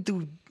will need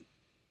to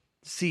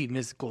see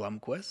Miss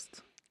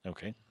Glumquist,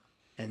 Okay.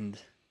 and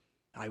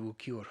I will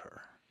cure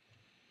her.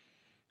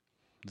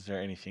 Is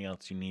there anything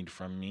else you need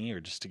from me or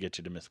just to get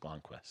you to Miss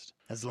Glonquist?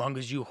 As long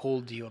as you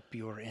hold up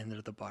your end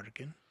of the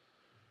bargain,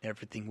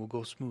 everything will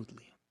go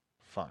smoothly.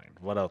 Fine.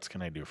 What else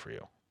can I do for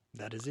you?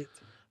 That is it.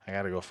 I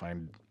got to go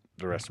find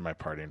the rest of my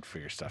party and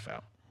figure stuff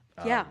out.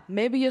 Yeah,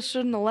 maybe you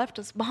shouldn't have left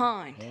us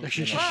behind. Whoa.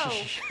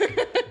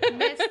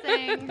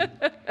 Missing. Boy,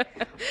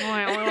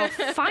 a little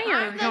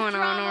fire going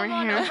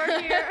on over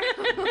here.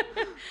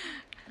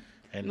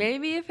 And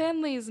Maybe if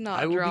Henley's I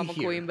not will be drama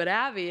here. queen, but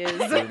Abby is.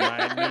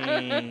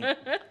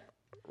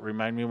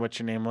 remind me what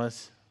your name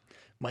was.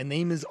 My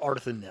name is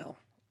Arthanel.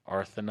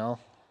 Arthanel.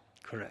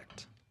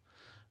 Correct.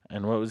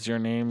 And what was your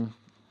name?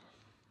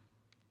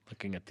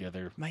 Looking at the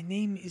other. My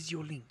name is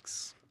your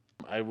Lynx.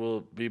 I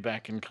will be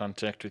back in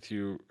contact with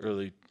you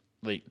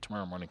late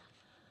tomorrow morning.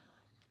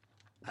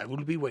 I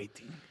will be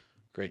waiting.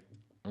 Great.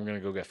 I'm going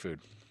to go get food.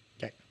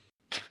 Okay.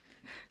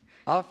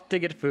 Off to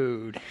get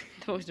food.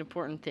 The most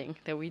important thing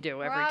that we do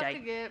We're every off to day.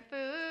 get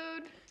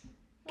food.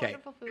 'Kay.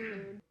 Wonderful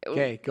food.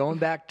 Okay, going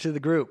back to the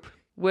group.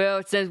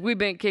 Well, since we've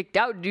been kicked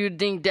out, do you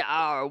think that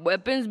our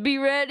weapons be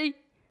ready?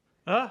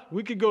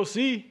 We could go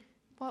see.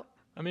 Well,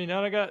 I mean,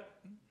 now I got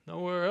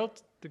nowhere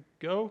else to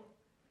go.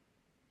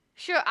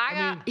 sure, I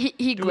got.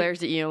 He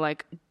glares at you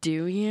like,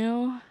 do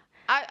you?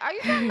 Are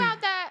you talking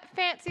about that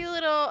fancy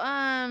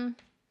little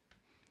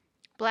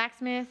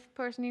blacksmith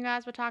person you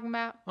guys were talking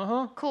about?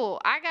 Uh-huh.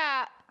 Cool. I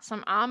got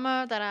some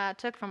armor that I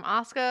took from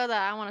Oscar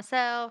that I want to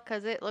sell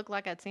because it looked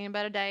like I'd seen a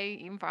better day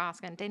even for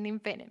Oscar and didn't even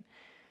fit him.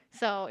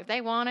 So if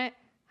they want it,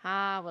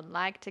 I would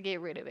like to get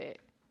rid of it.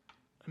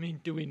 I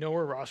mean, do we know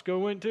where Roscoe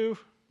went to?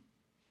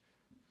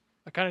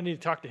 I kind of need to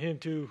talk to him,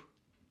 too.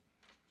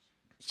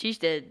 She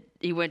said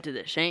he went to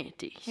the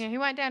shanties. Yeah, he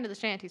went down to the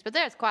shanties, but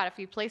there's quite a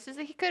few places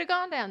that he could have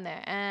gone down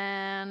there.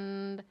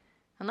 And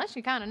unless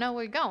you kind of know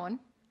where you're going.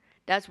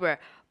 That's where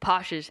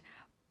Posh's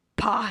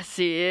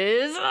posse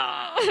is.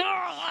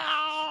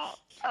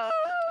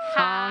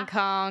 Honk,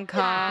 honk,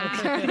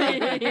 honk.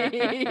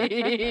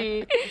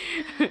 Anyway.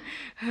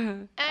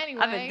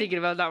 I've been thinking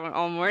about that one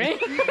all morning.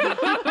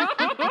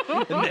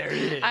 There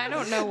it is. I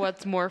don't know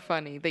what's more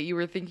funny, that you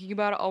were thinking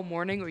about it all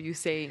morning or you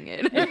saying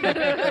it.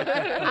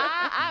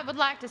 I would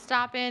like to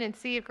stop in and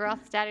see if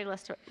Garotha's daddy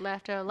left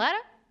her a letter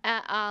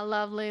at a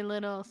lovely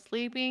little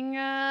sleeping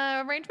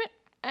arrangement,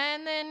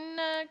 and then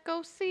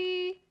go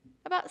see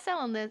about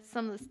selling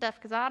some of the stuff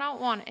because I don't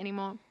want it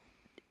anymore.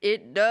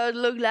 It does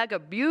look like a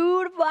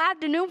beautiful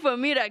afternoon for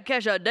me to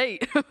catch a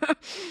date.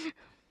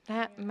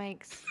 That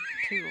makes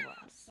two of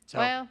us. So,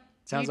 well,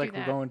 sounds you like do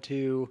we're that. going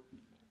to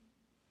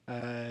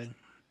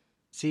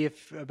see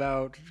if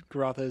about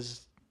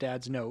Garotha's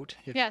dad's note.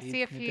 Yeah,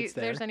 see if it's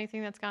there. there's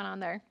anything that's gone on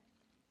there.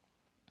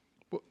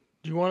 Do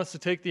you want us to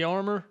take the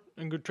armor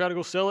and go try to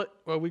go sell it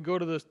while we go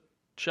to the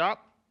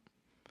shop?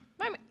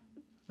 Maybe.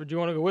 Or do you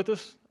want to go with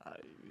us?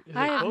 Is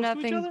I it have close to each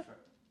nothing other?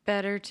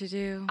 better to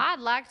do. I'd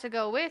like to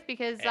go with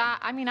because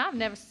I've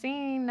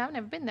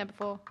never been there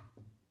before.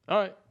 All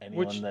right.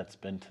 Anyone that's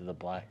been to the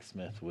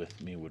blacksmith with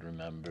me would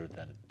remember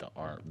that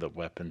the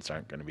weapons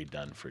aren't going to be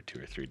done for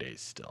 2 or 3 days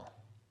still.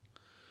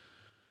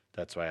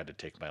 That's why I had to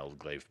take my old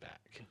glaive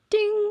back.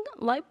 Ding!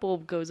 Light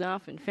bulb goes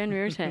off in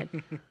Fenrir's head.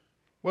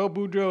 Well,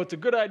 Boudreaux, it's a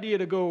good idea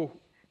to go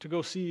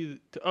see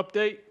to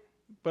update,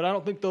 but I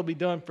don't think they'll be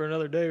done for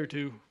another day or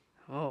two.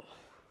 Oh.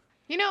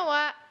 You know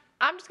what?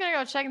 I'm just gonna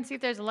go check and see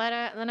if there's a letter,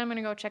 and then I'm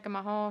gonna go check on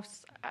my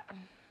horse.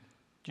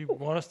 Do you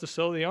want us to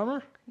sell the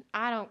armor?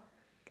 I don't.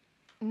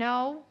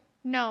 No,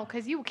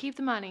 because you will keep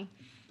the money.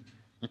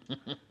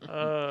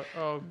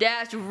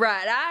 That's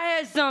right. I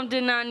had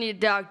something I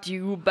need to talk to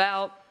you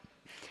about.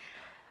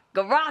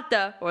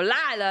 Garotha or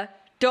Lila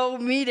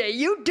told me that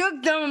you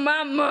took some of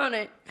my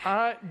money.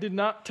 I did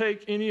not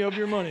take any of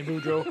your money,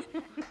 Boudreaux.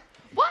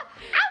 What?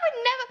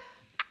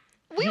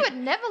 We would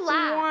never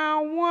lie.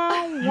 Wow,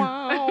 wow,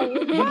 wow.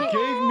 You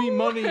gave me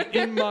money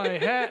in my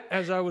hat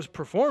as I was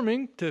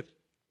performing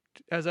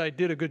as I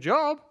did a good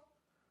job.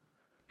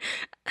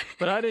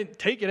 But I didn't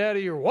take it out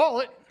of your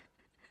wallet.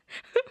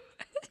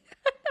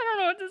 I don't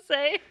know what to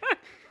say.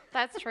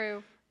 That's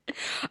true.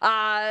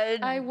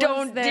 I was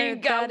don't there.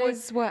 think That I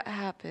was. is what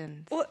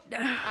happens. What?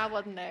 I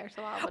wasn't there,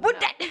 so I wouldn't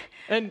What know. that?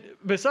 And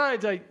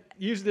besides, I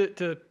used it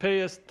to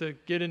pay us to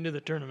get into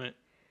the tournament.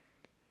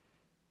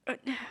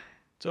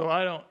 So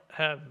I don't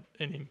have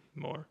any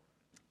more.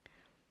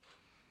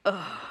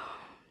 Wow,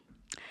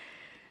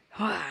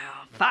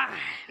 fine.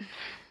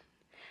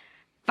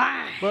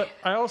 Fine. But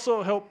I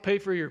also helped pay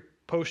for your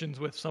potions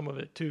with some of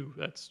it too.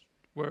 That's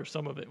where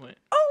some of it went.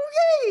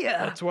 Oh,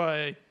 yeah. That's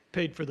why I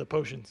paid for the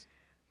potions.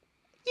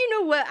 You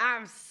know what?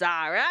 I'm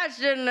sorry. I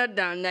shouldn't have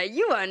done that.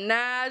 You a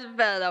nice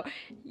fellow.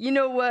 You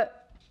know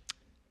what?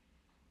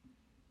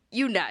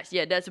 You nice.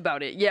 Yeah, that's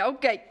about it. Yeah,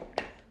 okay.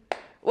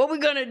 What we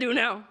gonna do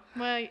now?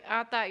 Well,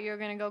 I thought you were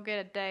gonna go get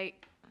a date.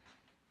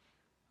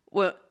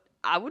 Well,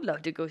 I would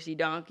love to go see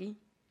Donkey.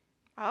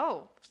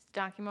 Oh, is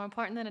Donkey more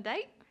important than a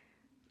date?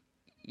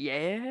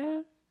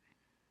 Yeah?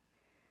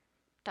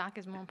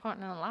 Donkey's more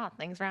important than a lot of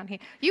things around here.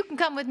 You can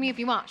come with me if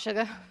you want,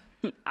 sugar.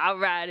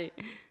 Alrighty.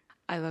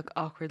 I look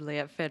awkwardly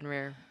at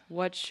Fenrir.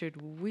 What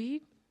should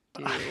we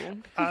do?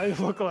 I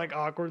look like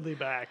awkwardly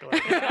back.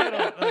 Like, I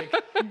don't like.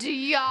 Do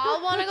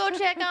y'all want to go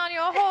check on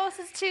your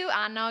horses too?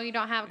 I know you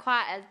don't have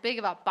quite as big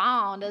of a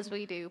bond as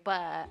we do,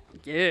 but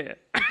Yeah.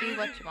 do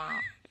what you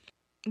want.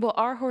 Well,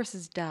 our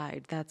horses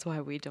died. That's why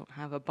we don't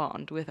have a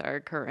bond with our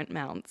current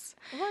mounts.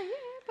 Well, yeah,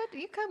 but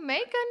you could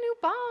make a new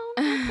bond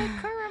with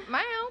the current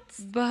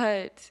mounts.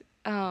 But,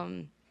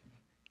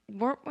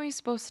 weren't we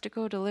supposed to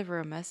go deliver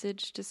a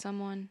message to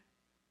someone?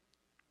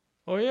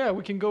 Oh yeah,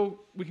 we can go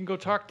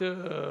talk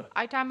to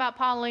Are you talking about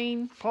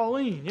Pauline?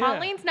 Pauline. Yeah.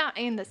 Pauline's not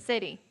in the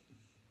city.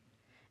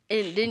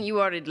 And didn't you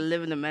already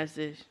deliver the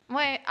message?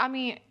 Well, I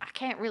mean, I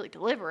can't really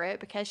deliver it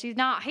because she's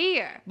not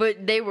here.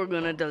 But they were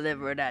gonna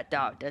deliver that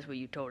dog. That's what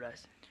you told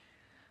us.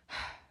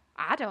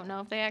 I don't know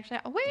if they actually.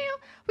 Well,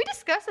 we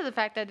discussed the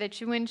fact that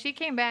when she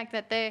came back,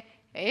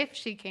 if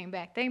she came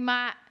back, they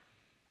might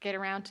get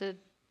around to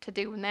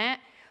doing that.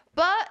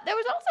 But there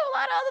was also a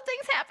lot of other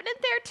things happening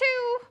there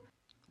too.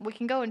 We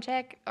can go and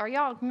check, or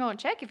y'all can go and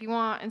check if you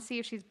want and see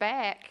if she's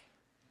back.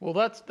 Well,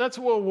 that's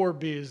what War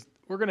B is.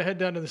 We're gonna head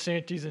down to the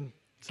Shanties and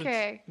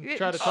Okay.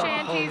 try to talk to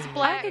Shanty's Pauline.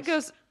 Black. I could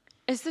go.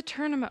 Is the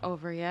tournament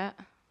over yet?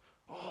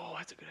 Oh,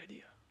 that's a good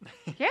idea.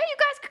 Yeah, you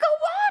guys could go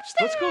watch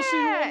that. Let's go see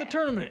who won the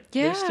tournament.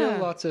 Yeah. There's still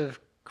lots of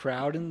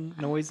crowd and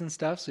noise and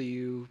stuff, so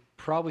you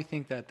probably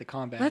think that the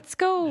combat. Let's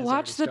go has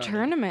watch the already started.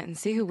 tournament and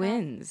see who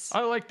wins.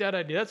 I like that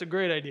idea. That's a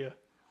great idea.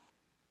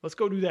 Let's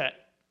go do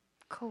that.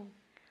 Cool.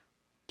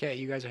 Okay,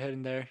 you guys are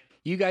heading there.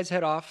 You guys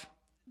head off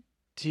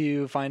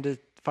to find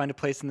a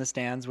place in the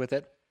stands with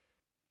it.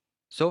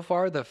 So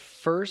far, the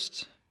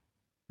first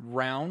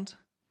round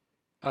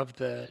of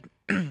the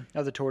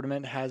of the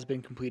tournament has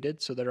been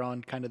completed, so they're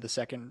on kind of the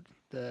second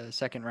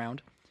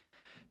round.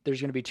 There's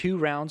going to be 2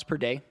 rounds per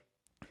day,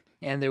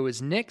 and there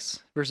was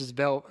Nyx versus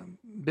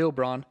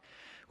Bilbron,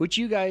 which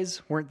you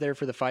guys weren't there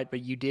for the fight,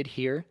 but you did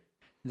hear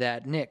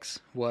that Nyx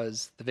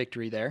was the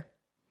victory there.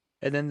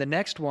 And then the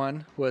next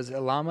one was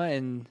Alama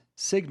and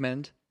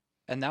Sigmund,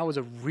 and that was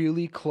a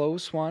really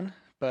close one,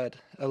 but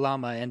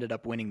Alama ended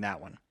up winning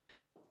that one.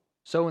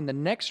 So in the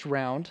next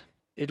round,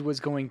 it was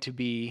going to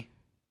be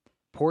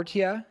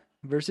Portia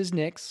versus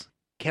Nyx,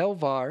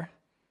 Kelvar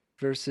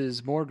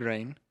versus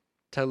Morgraine,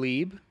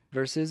 Talib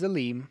versus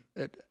Alim,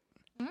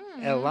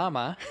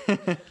 Alama.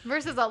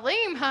 Versus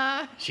Alim,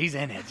 huh? She's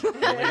in it.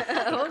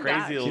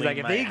 Crazy. She's like,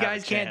 if these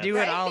guys can't do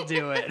it, I'll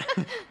do it.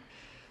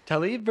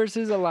 Talib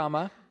versus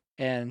Alama,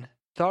 and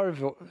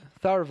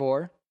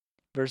Tharvor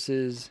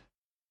versus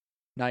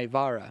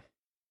Naivara.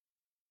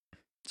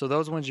 So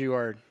those ones you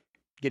are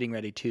getting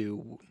ready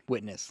to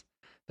witness.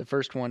 The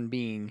first one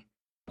being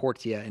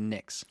Portia and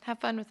Nyx. Have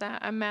fun with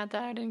that. I'm mad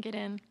that I didn't get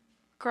in.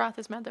 Groth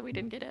is mad that we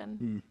didn't get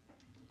in.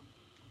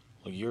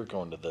 Well, you're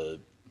going to the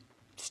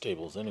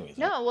stables anyways.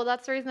 No, well,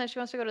 that's the reason that she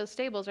wants to go to the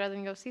stables rather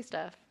than go see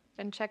stuff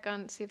and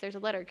see if there's a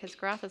letter, because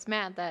Groth is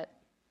mad that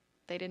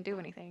they didn't do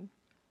anything.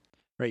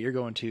 Right, you're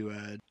going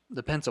to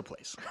the pencil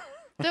place.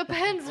 The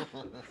pencil.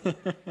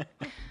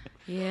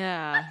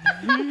 Yeah.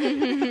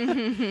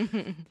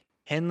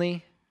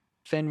 Henley,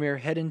 Fenrir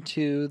head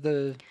into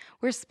the...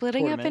 We're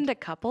splitting up Tournament. into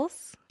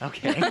couples.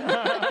 Okay.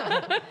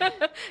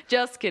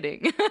 Just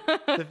kidding.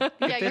 The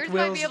Yeah, fifth yours might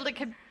wheel's- be able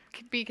to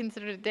be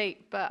considered a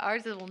date, but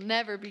ours will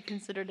never be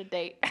considered a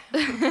date.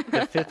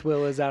 the fifth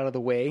wheel is out of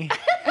the way.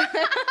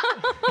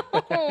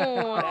 That's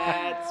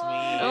me.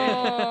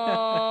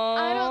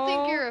 I don't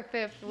think you're a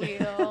fifth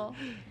wheel.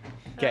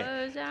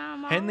 Okay.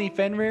 Henley,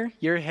 Fenrir,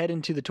 you're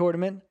heading to the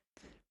tournament.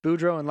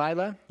 Boudreaux and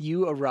Lila,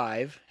 you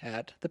arrive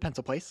at the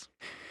pencil place.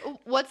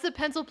 What's the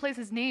pencil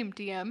place's name,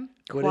 DM?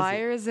 What is it?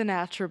 Choirs and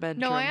Atramentum.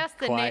 No, I asked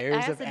the name. I Choirs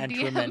asked of the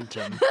DM.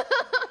 Antramentum.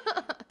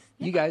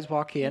 You guys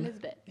walk in,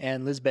 Lisbeth.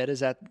 and Lisbeth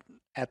is at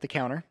the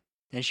counter,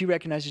 and she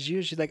recognizes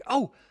you. She's like,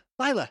 "Oh,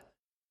 Lila,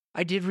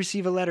 I did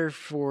receive a letter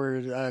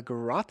for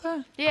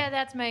Garotha." Yeah,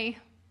 that's me.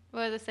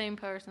 We're the same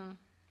person.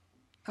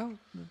 Oh,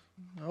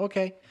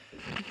 okay.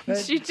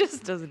 She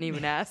just doesn't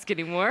even ask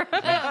anymore.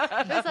 There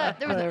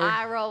was an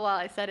eye roll while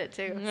I said it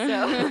too.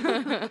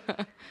 So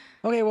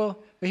Okay,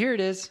 well, here it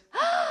is.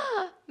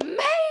 mail.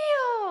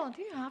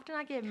 Do you know how often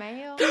I get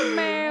mail?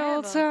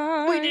 Mail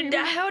time. Wait, is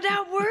that how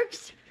that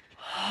works?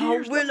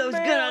 Oh, Willow's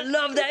gonna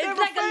love that. It's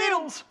never like a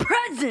little fails.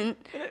 present.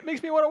 And it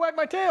makes me want to wag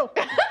my tail.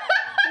 And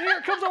here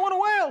it comes, I want to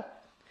wail.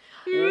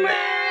 We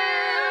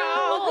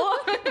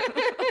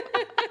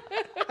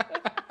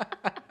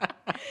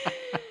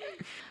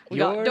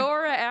got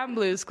Dora and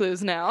Blue's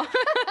Clues now.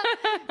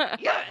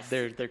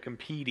 They're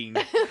competing.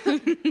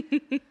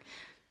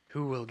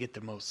 Who will get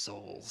the most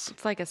souls?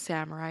 It's like a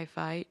samurai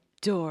fight.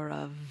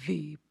 Dora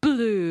v.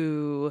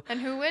 Blue. And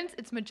who wins?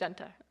 It's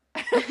magenta.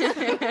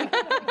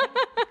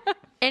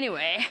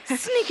 Anyway,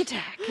 Sneak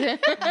attack.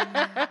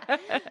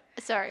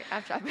 Sorry,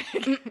 I'm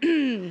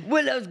trying.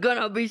 Willow's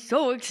gonna be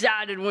so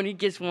excited when he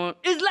gets one.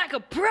 It's like a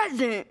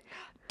present.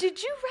 Did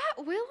you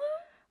rat Willow?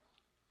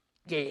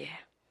 Yeah.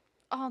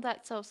 Oh,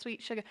 that's so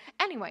sweet, sugar.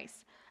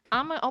 Anyways,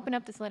 I'm gonna open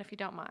up this letter if you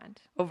don't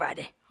mind.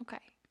 Alrighty. Okay.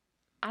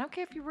 I don't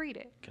care if you read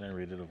it. Can I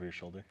read it over your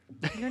shoulder?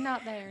 You're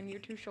not there and you're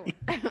too short.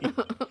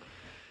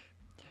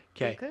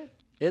 Okay. Good.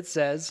 It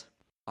says,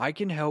 I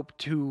can help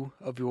 2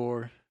 of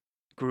your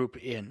group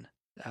in.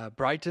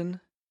 Brighton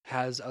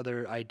has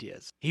other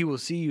ideas. He will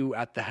see you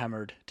at the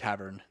Hammered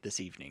Tavern this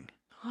evening.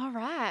 All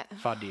right.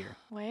 Fadir.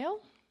 Well,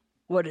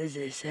 What does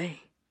it say?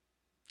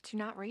 did you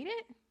not read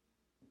it?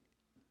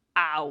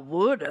 I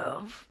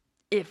would've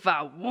if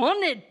I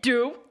wanted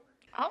to.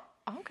 Oh,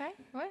 okay.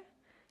 Well,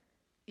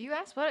 you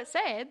asked what it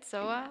said,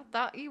 so I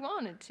thought you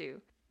wanted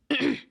to.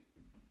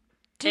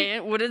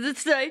 And what does it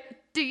say?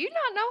 Do you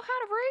not know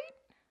how to read?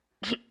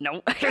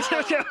 No.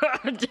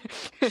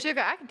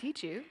 Sugar, I can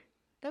teach you.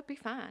 That'd be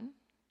fine.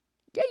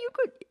 Yeah, you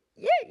could.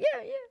 Yeah.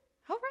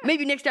 All right.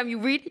 Maybe next time you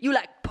read, you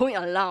like point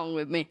along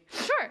with me.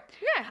 Sure.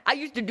 Yeah. I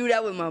used to do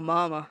that with my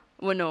mama.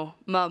 Well, no,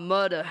 my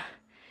mother.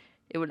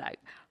 It was like,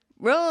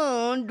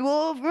 run,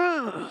 dwarf,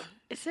 run.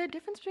 Is there a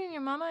difference between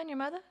your mama and your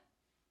mother?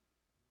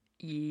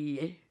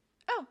 Yeah.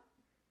 Oh.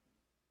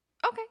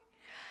 Okay.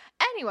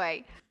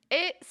 Anyway,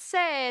 it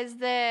says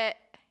that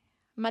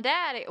my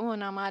daddy, well,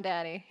 not my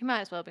daddy. He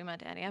might as well be my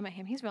daddy. I met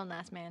him. He's a real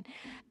nice man.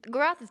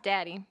 Garotha's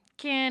daddy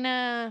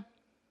can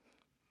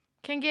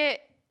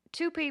get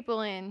 2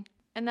 people in,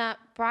 and that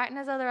Brighton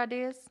has other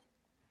ideas.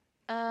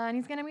 And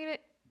he's gonna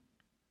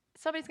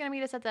somebody's gonna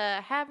meet us at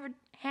the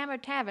Hammer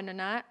Tavern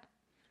tonight.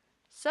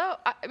 So,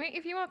 I mean,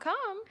 if you want to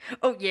come.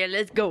 Oh, yeah,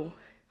 let's go.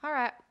 All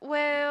right.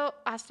 Well,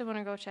 I still want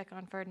to go check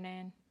on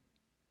Ferdinand.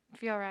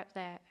 If you're all right with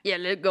that. Yeah,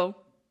 let's go.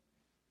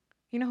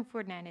 You know who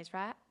Ferdinand is,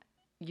 right?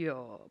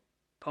 Your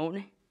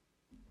pony?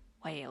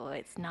 Well,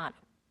 it's not.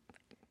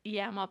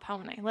 Yeah, I'm a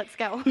pony. Let's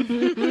go.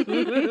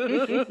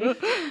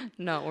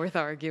 Not worth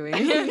arguing.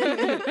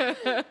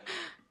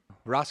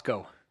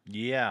 Roscoe,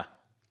 Yeah.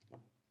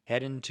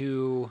 heading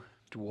to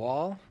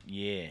Dwall.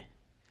 Yeah.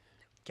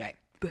 Okay.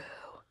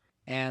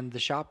 And the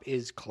shop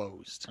is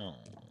closed. Oh,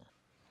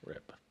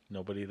 rip.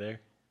 Nobody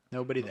there?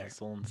 Nobody Not a there.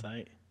 soul in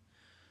sight?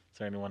 Is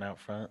there anyone out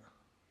front?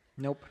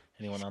 Nope.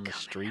 Anyone on the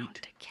street?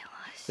 To kill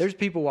us. There's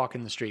people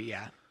walking the street,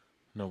 yeah.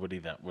 Nobody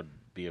that would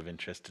be of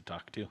interest to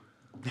talk to?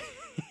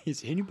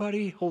 Is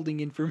anybody holding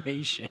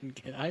information?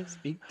 Can I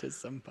speak to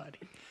somebody?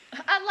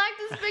 I'd like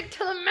to speak to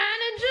the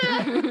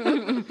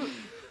manager.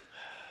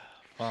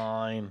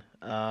 Fine.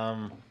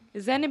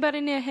 Is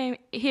anybody near him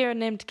here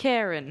named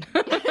Karen?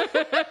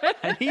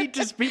 I need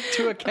to speak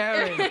to a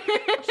Karen.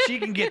 She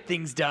can get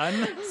things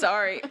done.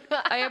 Sorry.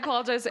 I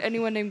apologize to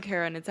anyone named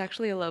Karen. It's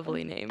actually a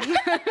lovely name.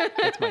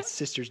 That's my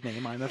sister's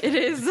name. I'm It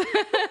is.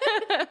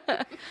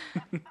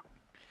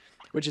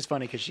 Which is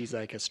funny because she's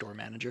like a store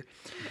manager.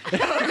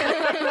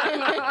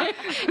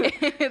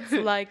 It's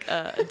like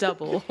a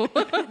double.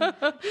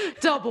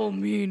 Double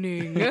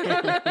meaning.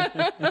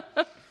 I'll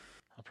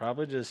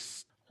probably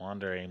just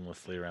wander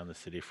aimlessly around the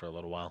city for a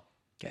little while.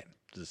 Okay.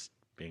 Just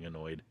being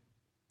annoyed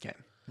Okay.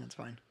 That's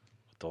fine.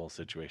 with the whole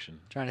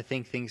situation. Trying to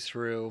think things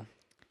through.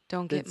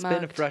 Don't get It's been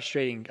a mugged.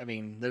 frustrating. I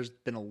mean, there's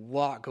been a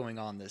lot going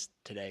on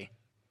today.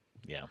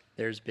 Yeah.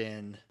 There's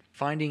been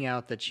finding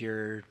out that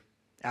you're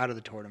out of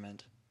the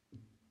tournament.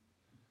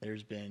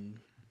 There's been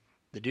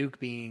the Duke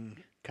being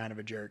kind of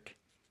a jerk.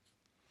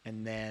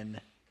 And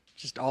then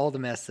just all the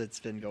mess that's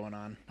been going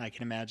on. I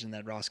can imagine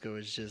that Roscoe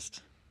is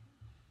just,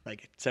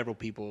 like several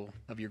people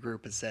of your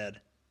group has said,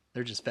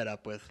 they're just fed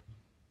up with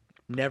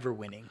never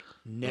winning,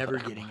 never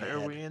getting Why are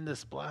ahead. we in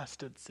this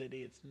blasted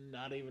city? It's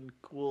not even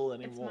cool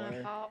It's anymore.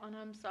 my fault, and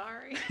I'm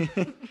sorry.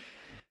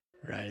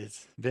 Right.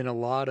 It's been a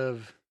lot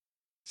of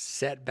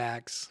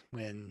setbacks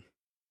when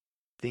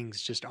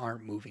things just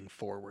aren't moving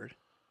forward.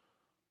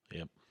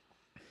 Yep.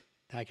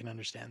 I can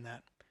understand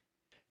that.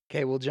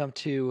 Okay, we'll jump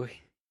to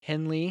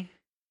Henley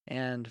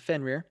and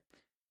Fenrir.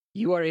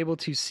 You are able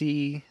to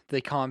see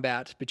the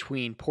combat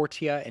between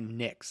Portia and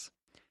Nyx.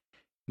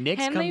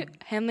 Nyx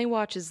Henley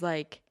watches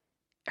like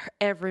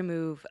every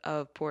move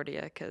of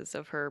Portia because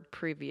of her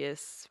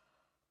previous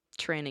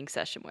training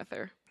session with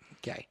her.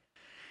 Okay.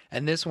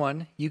 And this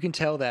one, you can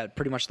tell that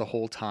pretty much the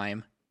whole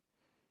time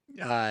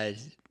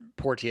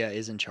Portia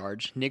is in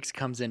charge. Nyx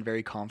comes in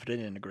very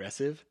confident and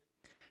aggressive.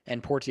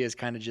 And Portia is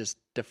kind of just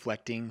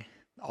deflecting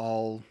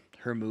all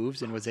her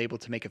moves and was able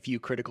to make a few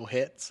critical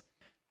hits,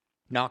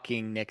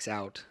 knocking Nyx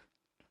out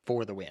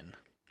for the win.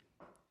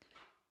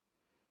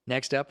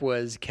 Next up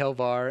was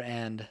Kelvar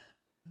and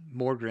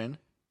Morgren.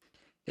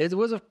 It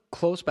was a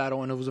close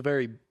battle and it was a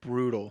very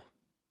brutal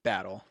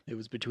battle. It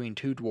was between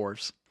two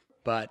dwarves,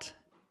 but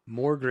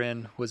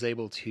Morgren was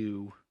able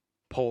to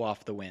pull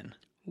off the win.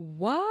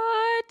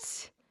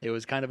 What? It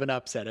was kind of an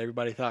upset.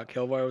 Everybody thought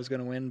Kilvar was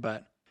going to win,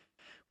 but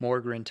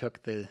Morgren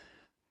took the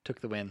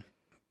win.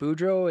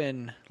 Boudreaux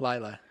and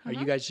Lila, are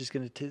you guys just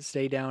going to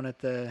stay down at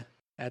the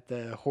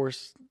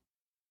horse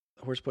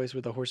place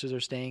where the horses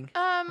are staying,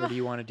 or do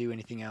you want to do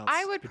anything else?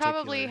 I would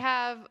probably particular?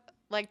 have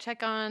like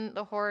check on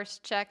the horse,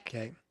 check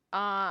Okay.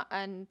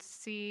 and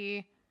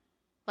see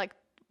like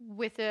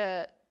with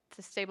the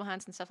stable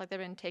hands and stuff like they've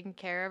been taking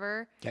care of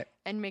her. Okay.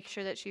 And make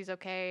sure that she's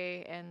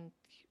okay and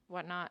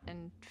whatnot,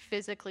 and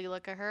physically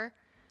look at her,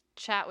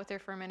 chat with her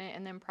for a minute,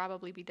 and then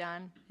probably be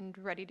done and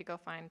ready to go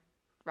find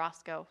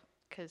Roscoe.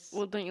 Cause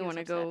Well, don't you he was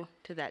want to upset. go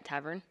to that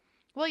tavern?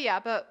 Well, yeah,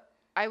 but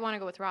I want to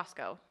go with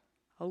Roscoe.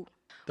 Oh.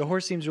 The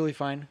horse seems really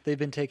fine. They've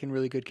been taking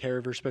really good care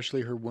of her,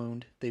 especially her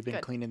wound. They've been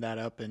Good. cleaning that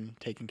up and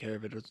taking care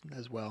of it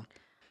as well.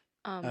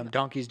 Um,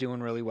 Donkey's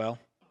doing really well.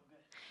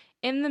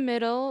 In the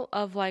middle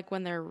of like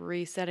when they're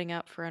resetting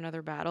up for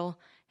another battle,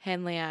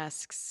 Henley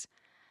asks,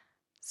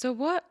 "So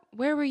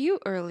where were you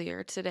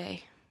earlier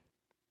today?"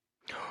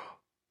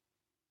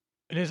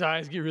 And his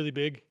eyes get really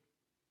big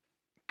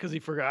because he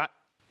forgot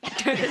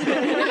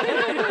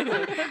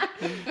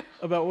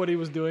about what he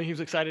was doing. He was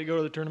excited to go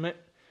to the tournament.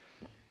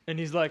 And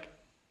he's like,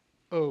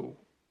 "Oh,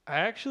 I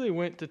actually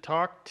went to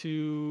talk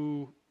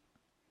to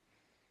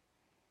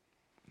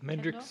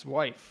Mendrick's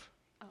wife."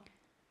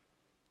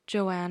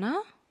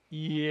 Joanna?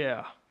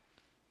 Yeah.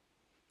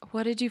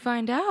 What did you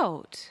find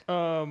out?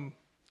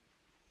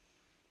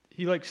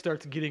 He like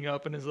starts getting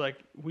up and is like,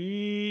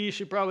 "We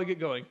should probably get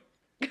going."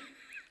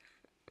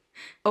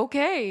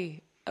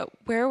 Okay.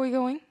 Where are we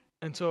going?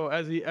 And so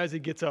as he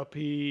gets up,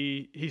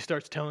 he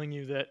starts telling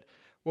you that,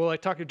 well, I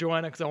talked to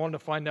Joanna because I wanted to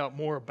find out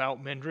more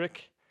about Mendrick.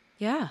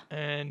 Yeah.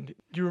 And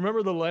do you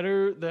remember the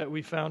letter that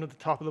we found at the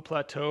top of the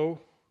plateau?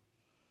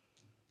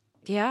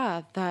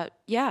 Yeah, that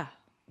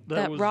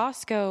was-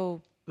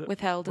 Roscoe that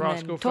withheld and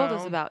Roscoe then told us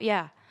found? about.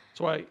 Yeah.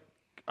 So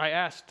I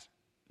asked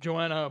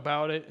Joanna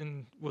about it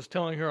and was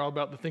telling her all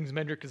about the things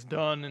Mendrick has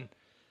done. And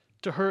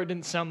to her, it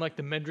didn't sound like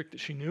the Mendrick that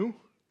she knew.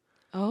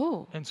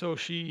 Oh. And so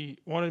she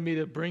wanted me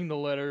to bring the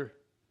letter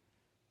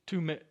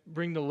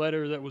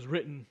that was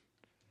written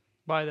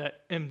by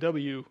that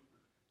MW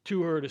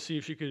to her to see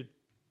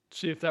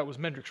if that was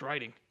Mendrick's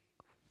writing.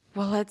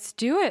 Well, let's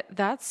do it.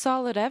 That's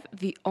solid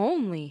the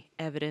only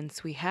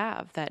evidence we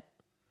have that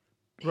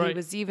he Right.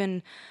 was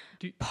even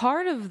Do-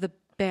 part of the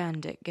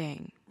bandit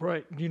gang.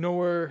 Right. Do you know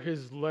where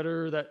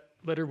that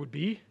letter would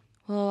be?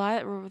 Well,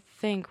 I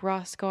think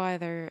Roscoe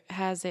either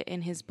has it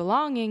in his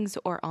belongings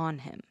or on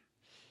him.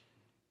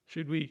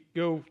 Should we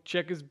go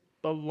check his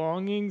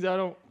belongings? I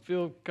don't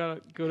feel kind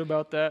of good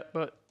about that,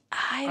 but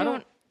I I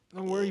don't.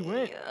 don't know where he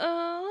went.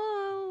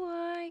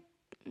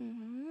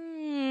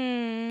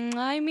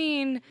 I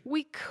mean,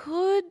 we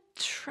could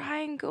try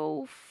and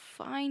go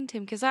find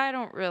him because I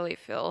don't really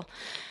feel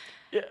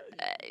Yeah,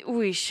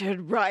 we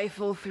should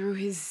rifle through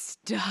his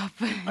stuff.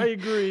 I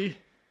agree.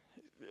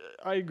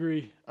 I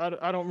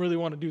don't really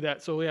want to do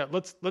that. So yeah,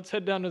 let's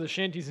head down to the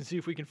shanties and see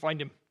if we can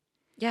find him.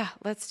 Yeah,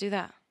 let's do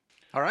that.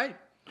 All right.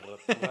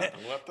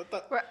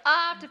 We're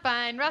off to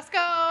find Roscoe.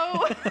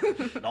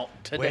 Not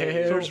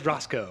today. Where's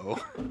Roscoe?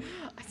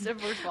 I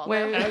said first of all.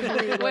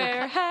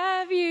 Where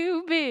have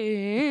you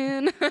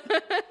been?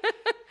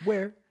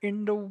 Where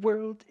in the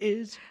world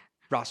is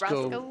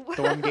Roscoe, Roscoe.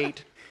 Thorngate?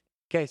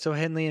 Okay, so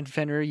Henley and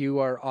Fenrir, you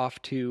are off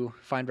to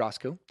find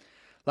Roscoe.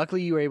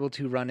 Luckily, you were able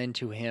to run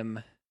into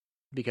him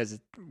because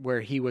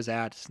where he was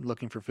at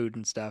looking for food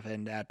and stuff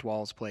and at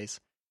Dwal's place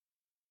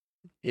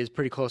is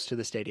pretty close to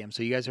the stadium.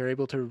 So you guys are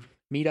able to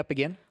meet up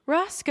again?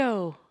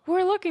 Roscoe,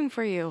 we're looking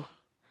for you.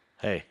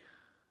 Hey,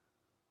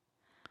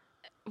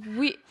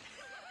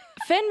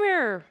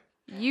 Fenrir,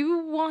 you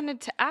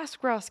wanted to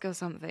ask Roscoe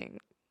something.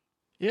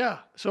 Yeah.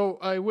 So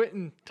I went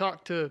and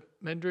talked to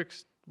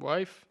Mendrick's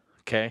wife.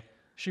 okay.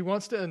 She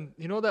wants to, and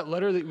you know that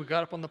letter that we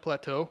got up on the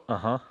plateau?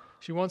 Uh-huh.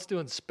 She wants to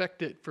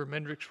inspect it for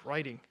Mendrick's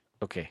writing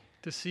Okay.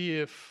 to see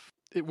if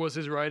it was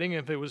his writing,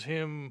 if it was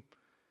him,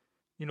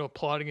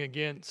 plotting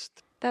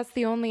against. That's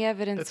the only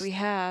evidence That's- we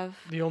have.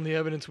 The only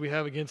evidence we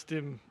have against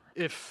him,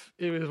 if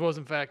it was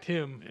in fact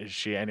him. Is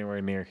she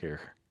anywhere near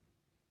here?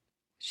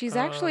 She's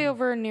actually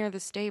over near the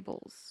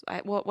stables.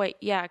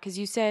 Yeah, because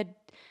you said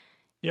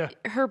Yeah.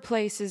 her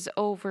place is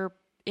over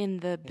in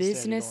the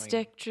business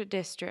going-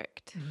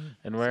 district.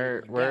 And So where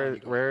you're going where down, you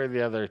go where are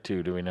the other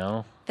two? Do we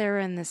know? They're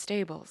in the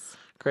stables.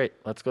 Great.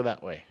 Let's go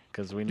that way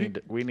because we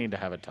need to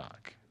have a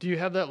talk. Do you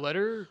have that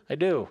letter? I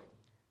do.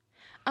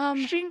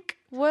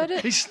 What?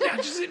 He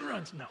snatches it and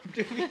runs. No.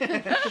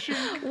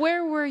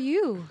 Where were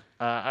you?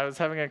 I was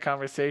having a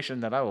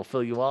conversation that I will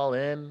fill you all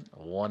in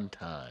one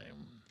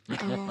time.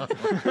 Oh,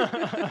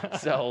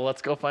 So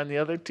let's go find the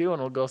other two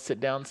and we'll go sit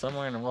down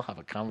somewhere and we'll have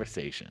a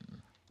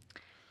conversation.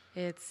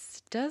 it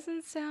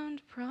doesn't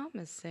sound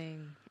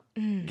promising.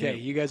 Okay,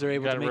 you guys are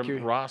able to make your.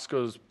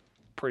 Roscoe's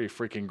pretty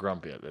freaking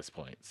grumpy at this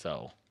point.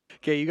 So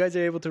Okay, you guys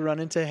are able to run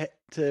into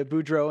to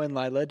Boudreaux and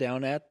Lila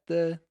down at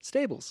the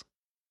stables.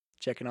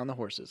 checking on the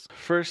horses.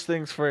 First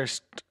things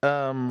first,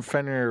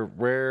 Fenrir,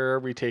 where are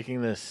we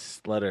taking this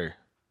letter?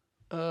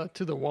 To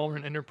the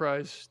Walrun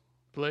Enterprise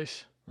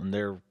place. And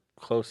they're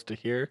close to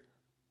here?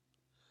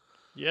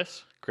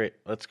 Yes. Great.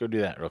 Let's go do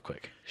that real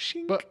quick.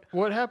 But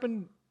what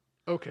happened?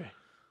 Okay.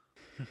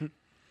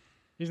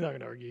 He's not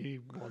going to argue. He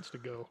wants to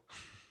go.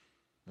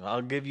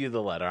 I'll give you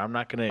the letter. I'm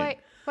not going to...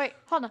 Wait,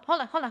 hold on.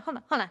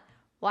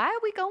 Why are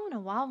we going to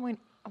Walrun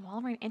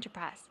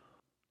Enterprise?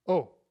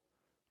 Oh,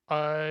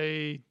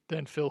 I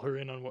then fill her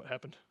in on what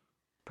happened.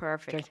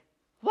 Perfect.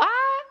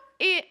 Why?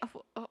 You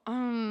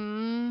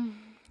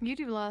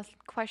do a lot of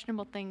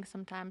questionable things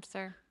sometimes,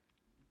 sir.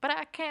 But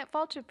I can't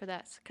fault you for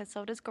that, because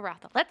so does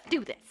Garatha. Let's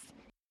do this.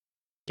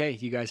 Okay,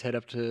 you guys head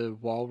up to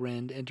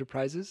Walrand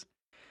Enterprises,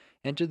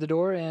 enter the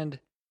door, and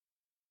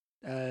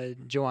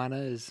Joanna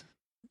is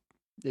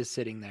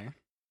sitting there.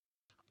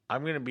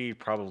 I'm going to be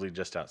probably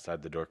just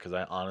outside the door because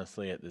I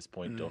honestly, at this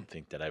point, don't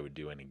think that I would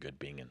do any good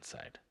being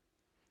inside.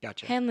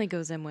 Gotcha. Henley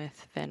goes in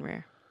with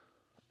Fenrir.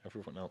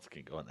 Everyone else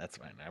can go in. That's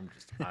fine. I'm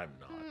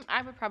not.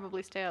 I would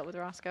probably stay out with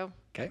Roscoe.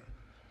 Okay.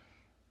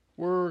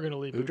 We're going to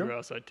leave Boudreaux? Boudreaux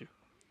outside too.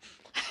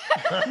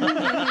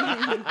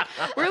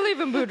 We're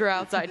leaving Boudreaux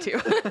outside too.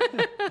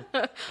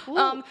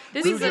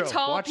 This is a Boudreaux,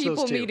 tall watch those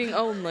people two. meeting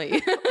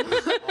only.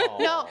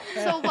 No,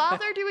 so while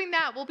they're doing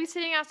that, we'll be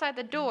sitting outside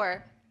the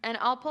door, and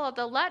I'll pull out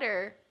the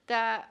letter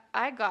that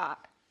I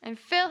got and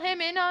fill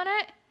him in on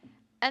it,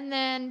 and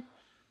then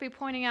be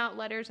pointing out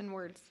letters and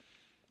words.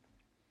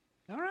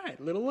 All right,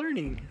 little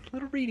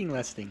reading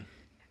lesson.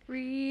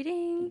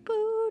 Reading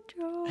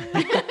Boudreaux.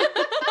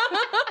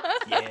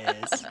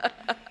 Yes.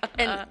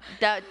 And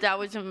that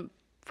wasn't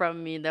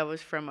from me. That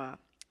was from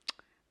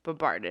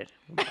Bombarded.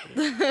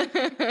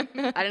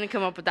 I didn't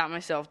come up with that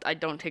myself. I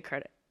don't take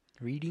credit.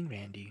 Reading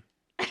Randy.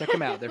 Check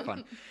them out. They're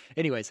fun.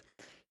 Anyways,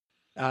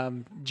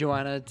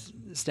 Joanna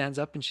stands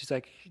up and she's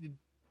like,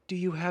 "Do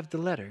you have the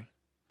letter?"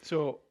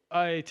 So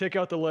I take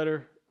out the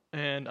letter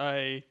and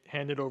I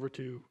hand it over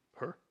to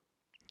her.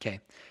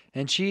 Okay.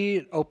 And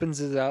she opens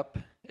it up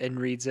and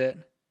reads it,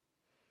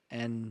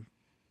 and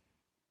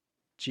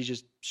she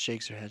just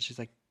shakes her head. She's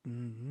like,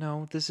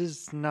 "No, this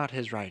is not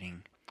his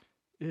writing."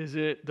 Is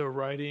it the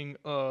writing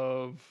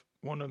of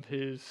one of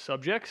his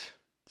subjects?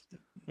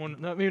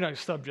 Maybe not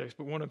subjects,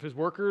 but one of his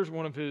workers,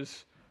 one of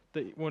his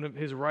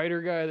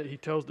writer guy that he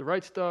tells to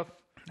write stuff.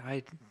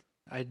 I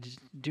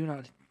do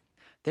not.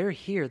 They're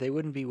here. They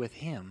wouldn't be with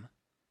him.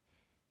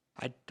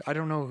 I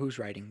don't know whose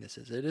writing this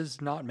is. It is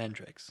not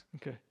Mendrix.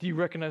 Okay. Do you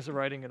recognize the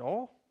writing at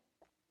all?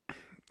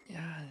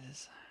 Yeah,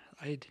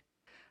 I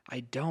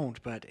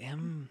don't. But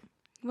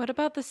What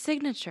about the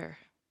signature?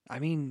 I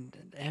mean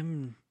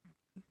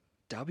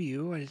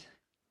M.W. I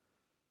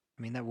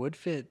mean that would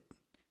fit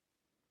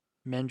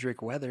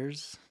Mendrick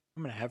Weathers.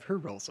 I'm gonna have her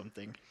roll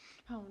something.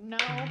 Oh, no.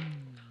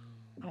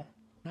 Oh,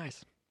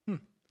 nice.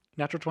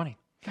 Natural 20.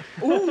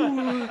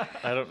 I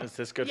don't. Is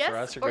this good Yes for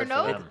us or or good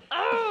no? for them?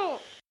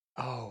 Oh!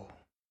 Oh,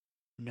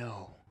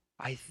 no.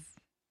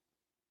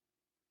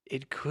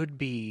 It could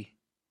be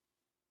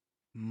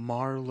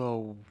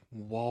Marlowe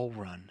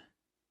Walrun.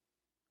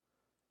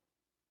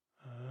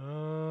 Oh.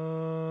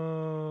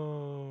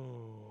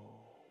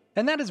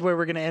 And that is where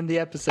we're going to end the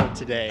episode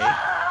today.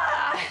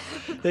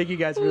 Thank you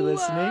guys for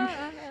listening.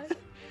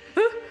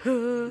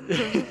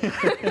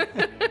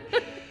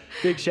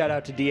 Big shout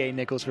out to D.A.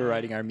 Nichols for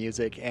writing our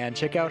music. And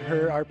check out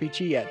her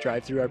RPG at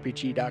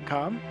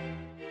drivethroughrpg.com.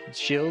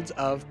 Shields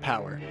of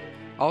Power.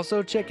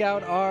 Also check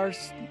out our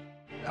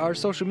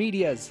social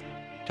medias.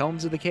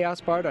 Tomes of the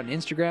Chaos Bard on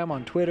Instagram,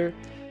 on Twitter.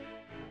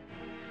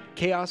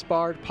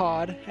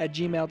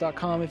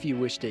 chaosbardpod@gmail.com if you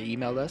wish to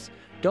email us.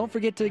 Don't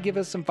forget to give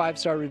us some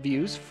 5-star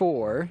reviews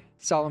for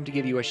Solemn to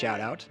give you a shout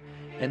out.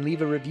 And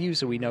leave a review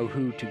so we know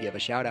who to give a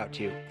shout out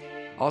to.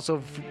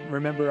 Also,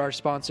 remember our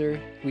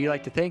sponsor. We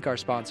like to thank our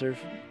sponsor,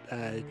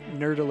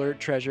 Nerd Alert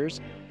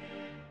Treasures.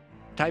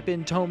 Type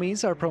in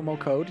Tomies, our promo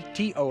code,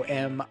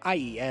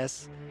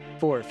 TOMIES,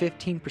 for a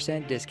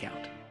 15%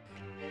 discount.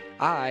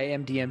 I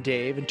am DM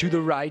Dave, and to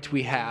the right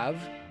we have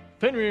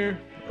Fenrir.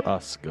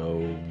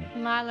 Roscoe.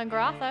 Nyla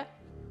Grotha.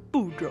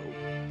 Boudreaux.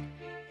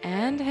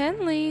 And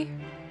Henley.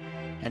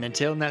 And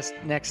until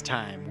next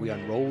time, we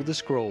unroll the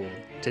scroll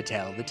to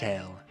tell the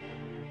tale.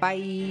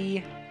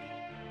 Bye.